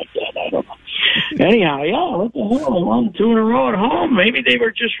something like that. I don't know. Anyhow, what the hell? They won 2 in a row at home. Maybe they were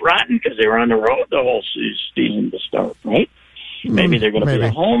just rotten because they were on the road the whole season to start, right? Maybe they're going to be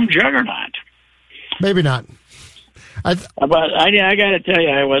a home juggernaut. Maybe not. But I got to tell you,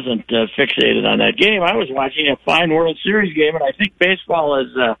 I wasn't fixated on that game. I was watching a fine World Series game, and I think baseball has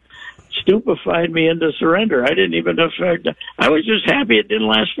stupefied me into surrender. I didn't even affect. I was just happy it didn't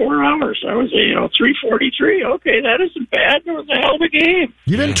last 4 hours. I was, 343. Okay, that isn't bad. It was a hell of a game.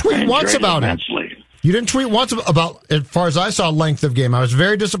 You didn't tweet once about it. You didn't tweet once about, as far as I saw, length of game. I was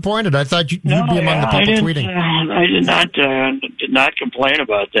very disappointed. I thought you'd be among the people tweeting. I did not complain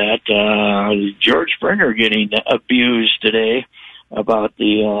about that. George Springer getting abused today about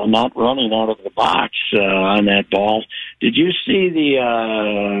the not running out of the box on that ball. Did you see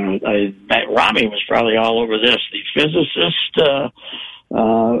Rami was probably all over this, the physicist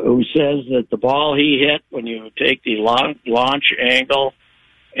who says that the ball he hit, when you take the launch angle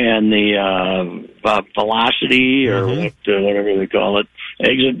and the velocity, or whatever they call it,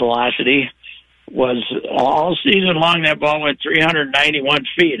 exit velocity, was all season long, that ball went 391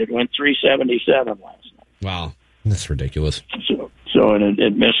 feet. It went 377 last night. Wow. That's ridiculous. So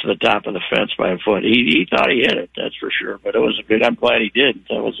it missed the top of the fence by a foot. He thought he hit it, that's for sure. But it was a good. I'm glad he did.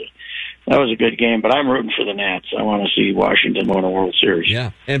 That was a good game. But I'm rooting for the Nats. I want to see Washington win a World Series.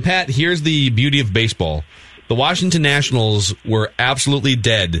 Yeah. And Pat, here's the beauty of baseball: the Washington Nationals were absolutely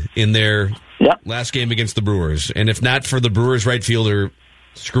dead in their last game against the Brewers, and if not for the Brewers right fielder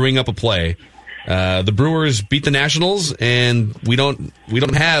screwing up a play, the Brewers beat the Nationals, and we don't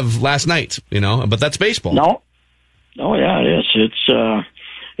have last night. But that's baseball. No. Oh, yeah, it is. It's,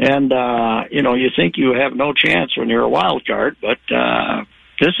 you think you have no chance when you're a wild card, but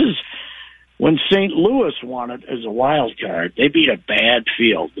this is when St. Louis won it as a wild card. They beat a bad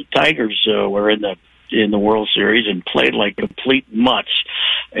field. The Tigers were in the World Series and played like complete mutts,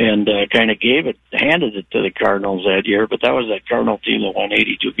 and kind of handed it to the Cardinals that year. But that was that Cardinal team that won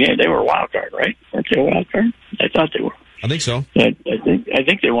 82 games. They were a wild card, right? Weren't they a wild card? I thought they were. I think so. I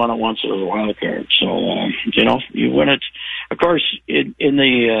think they won it once as a wild card. So you win it. Of course, in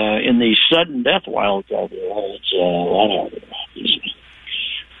the sudden death wild card, it's a lot harder.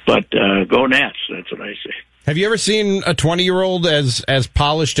 But go Nats. That's what I say. Have you ever seen a 20-year-old as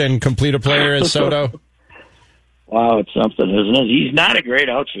polished and complete a player as Soto? Wow, it's something, isn't it? He's not a great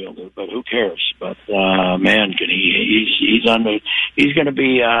outfielder, but who cares? But man, he's going to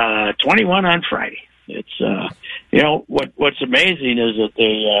be 21 on Friday. It's what's amazing is that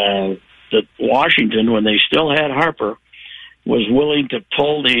that Washington, when they still had Harper, was willing to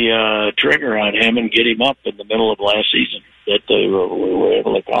pull the trigger on him and get him up in the middle of last season. That they were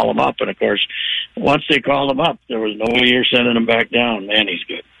able to call him up, and of course, once they called him up, there was no way you're sending him back down. Man, he's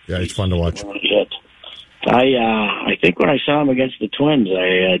good. Yeah, he's fun to watch. I think when I saw him against the Twins,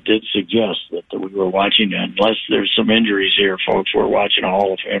 I did suggest that we were watching, unless there's some injuries here, folks, we're watching a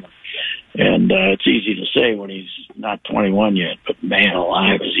Hall of Famer. And it's easy to say when he's not 21 yet, but man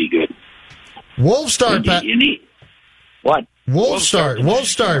alive, is he good. Wolves start, Pat. What? Wolves start.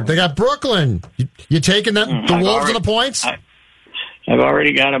 They got Brooklyn. You taking the Wolves and the points? I've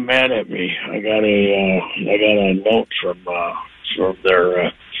already got them mad at me. I got a note from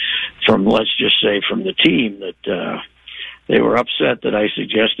let's just say from the team that they were upset that I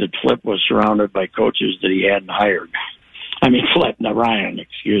suggested Flip was surrounded by coaches that he hadn't hired. I mean, Ryan,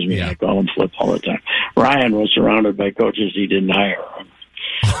 excuse me. Yeah. I call him Flip all the time. Ryan was surrounded by coaches he didn't hire.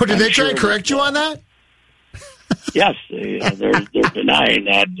 Oh, did they try and correct you on that? Yes, they're denying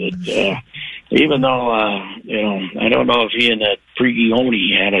that. Even though, I don't know if he and that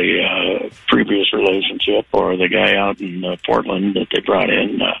Prigioni had a previous relationship, or the guy out in Portland that they brought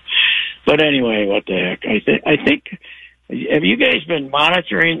in. But anyway, what the heck? I think. Have you guys been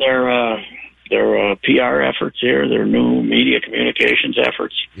monitoring their PR efforts here, their new media communications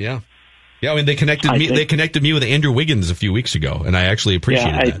efforts? Yeah. I mean, they connected me. They connected me with Andrew Wiggins a few weeks ago, and I actually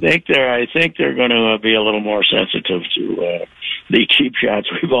appreciated that. I think they're going to be a little more sensitive to the cheap shots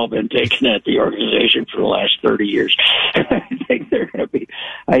we've all been taking at the organization for the last 30 years. I think they're going to be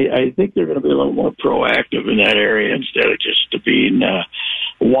a little more proactive in that area instead of just being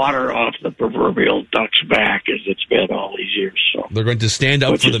water off the proverbial duck's back as it's been all these years. So they're going to stand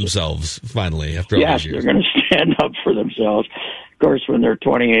up for themselves finally after all these years. Yes, they're going to stand up for themselves. Of course, when they're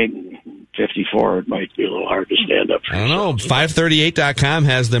 28 and 54, it might be a little hard to stand up for I don't know. 538.com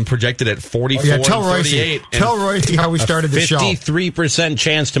has them projected at 44 tell and 38. Tell Royce how we started the show. 53%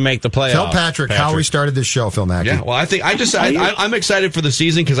 chance to make the playoffs. Tell Patrick how we started this show, Phil Mackey. Yeah, well, I'm excited for the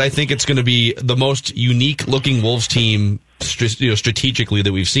season because I think it's going to be the most unique-looking Wolves team strategically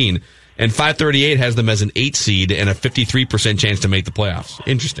that we've seen. And 538 has them as an 8 seed and a 53% chance to make the playoffs.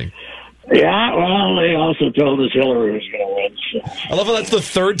 Interesting. Yeah, well, they also told us Hillary was going to win. So. I love how that's the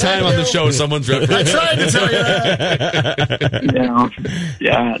third time on the show someone's referenced. I tried to tell you that.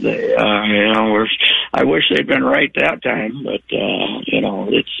 I wish they'd been right that time, but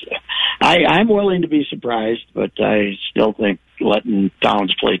I'm willing to be surprised, but I still think letting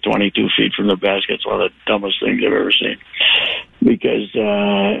Towns play 22 feet from the basket is one of the dumbest things I've ever seen. Because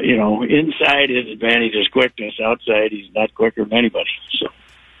inside his advantage is quickness, outside he's not quicker than anybody. So.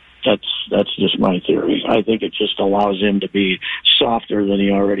 That's just my theory. I think it just allows him to be softer than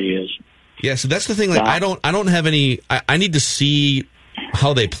he already is. Yeah, so that's the thing. Like, I don't have any. I need to see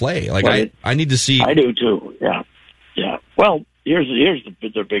how they play. Like, I need to see. I do too. Yeah. Well, here's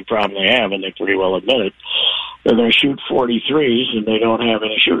the big problem they have, and they pretty well admit it. They're going to shoot 43s, and they don't have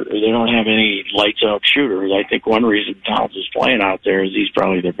any shooter. They don't have any lights out shooters. I think one reason Towns is playing out there is he's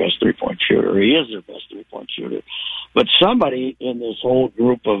probably their best 3-point shooter. He is their best 3-point shooter. But somebody in this whole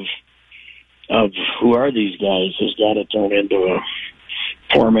group of who are these guys has got to turn into a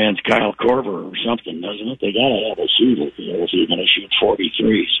poor man's Kyle Korver or something, doesn't it? They got to have a shooter if you're going to shoot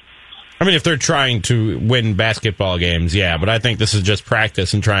 43s. I mean, if they're trying to win basketball games, yeah, but I think this is just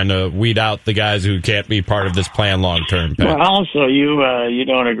practice and trying to weed out the guys who can't be part of this plan long term. Well, also, you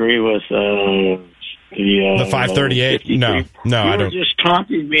don't agree with the 538? No, I don't. You were just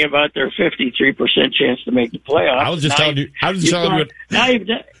talking to me about their 53% chance to make the playoffs. I was just telling you.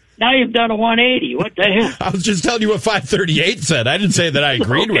 Now you've done a 180. What the hell? I was just telling you what 538 said. I didn't say that I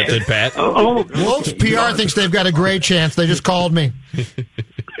agreed with it, Pat. Wolves PR thinks they've got a great chance. They just called me.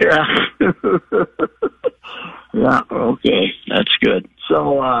 Yeah. Yeah. Okay, that's good.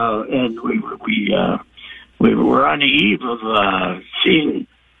 So, and we were on the eve of seeing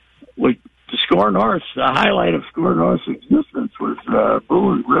the Score North. The highlight of Score North's existence was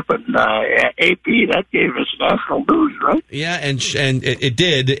Boone ripping AP. That gave us national news, right? Yeah, and it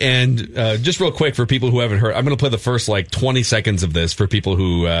did. And just real quick for people who haven't heard, I'm going to play the first 20 seconds of this for people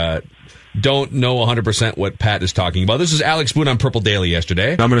who don't know 100% what Pat is talking about. This is Alex Boone on Purple Daily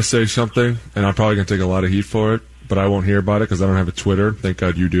yesterday. I'm going to say something, and I'm probably going to take a lot of heat for it, but I won't hear about it because I don't have a Twitter. Thank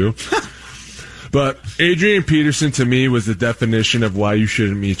God you do. But Adrian Peterson, to me, was the definition of why you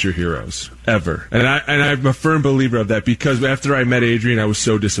shouldn't meet your heroes, ever. And I'm a firm believer of that because after I met Adrian, I was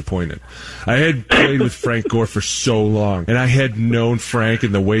so disappointed. I had played with Frank Gore for so long, and I had known Frank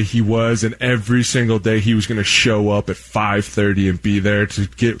and the way he was, and every single day he was going to show up at 5:30 and be there to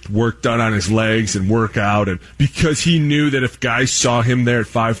get work done on his legs and work out. And because he knew that if guys saw him there at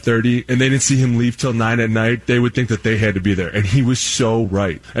 5:30 and they didn't see him leave till 9 at night, they would think that they had to be there. And he was so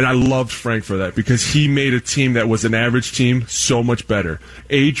right. And I loved Frank for that because he made a team that was an average team so much better.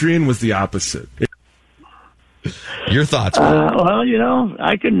 Adrian was the opposite. Your thoughts? Well,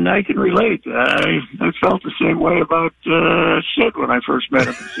 I can relate. I felt the same way about Sid when I first met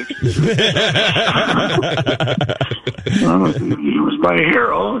him in '60. He was my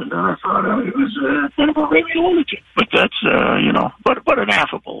hero, and then I thought he was kind of a raving lunatic. But that's but an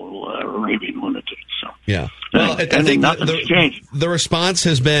affable raving lunatic. So yeah. Well, I think the response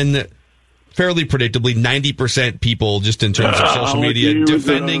has been fairly predictably 90% people, just in terms of social media,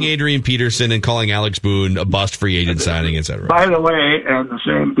 defending Adrian Peterson and calling Alex Boone a bust free agent signing, etc. By the way, and the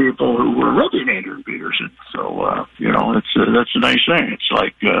same people who were ripping Adrian Peterson. So, that's a nice thing. It's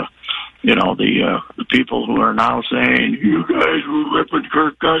like, the people who are now saying, you guys were ripping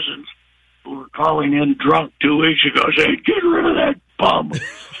Kirk Cousins, who were calling in drunk 2 weeks ago, saying, get rid of that bum.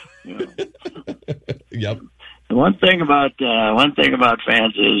 Yep. One thing about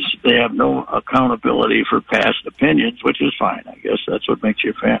fans is they have no accountability for past opinions, which is fine. I guess that's what makes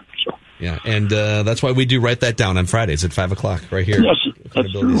you a fan. So yeah, and that's why we do write that down on Fridays at 5:00 right here. Yes,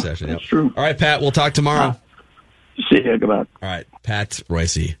 accountability session. That's true. All right, Pat. We'll talk tomorrow. See you. Goodbye. All right, Pat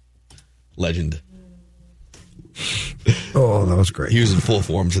Royce, legend. Oh, that was great. He was in full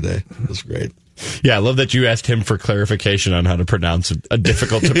form today. That was great. Yeah, I love that you asked him for clarification on how to pronounce a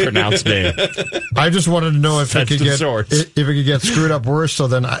difficult to pronounce name. I just wanted to know if it could get screwed up worse, so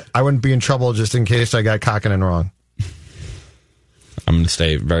then I wouldn't be in trouble just in case I got Kokkinen wrong. I'm going to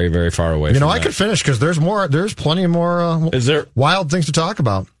stay very, very far away. I could finish because there's plenty more. Is there wild things to talk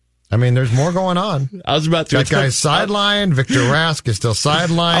about? I mean, there's more going on. I was about to. That guy's sidelined. Victor Rask is still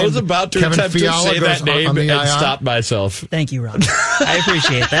sidelined. I was about to attempt to say that name and stop myself. Thank you, Ron. I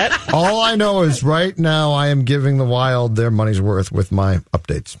appreciate that. All I know is right now I am giving the Wild their money's worth with my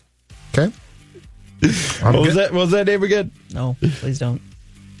updates. Okay? What was that name again? No, please don't.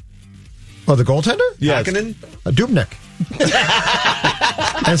 Oh, the goaltender? Yes. Dubnyk.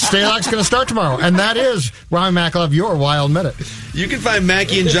 And Stalock's going to start tomorrow. And that is Rami Makalov, your Wild Minute. You can find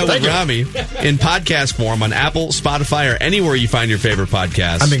Mackie and Joe with Rami in podcast form on Apple, Spotify, or anywhere you find your favorite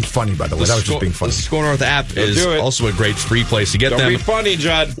podcasts. I'm being funny, by the way. That was just being funny. The Score North app is also a great free place to get them. Don't be funny,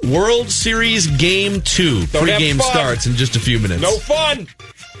 John. World Series Game 2. Pre-game starts in just a few minutes. No fun.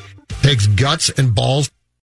 Takes guts and balls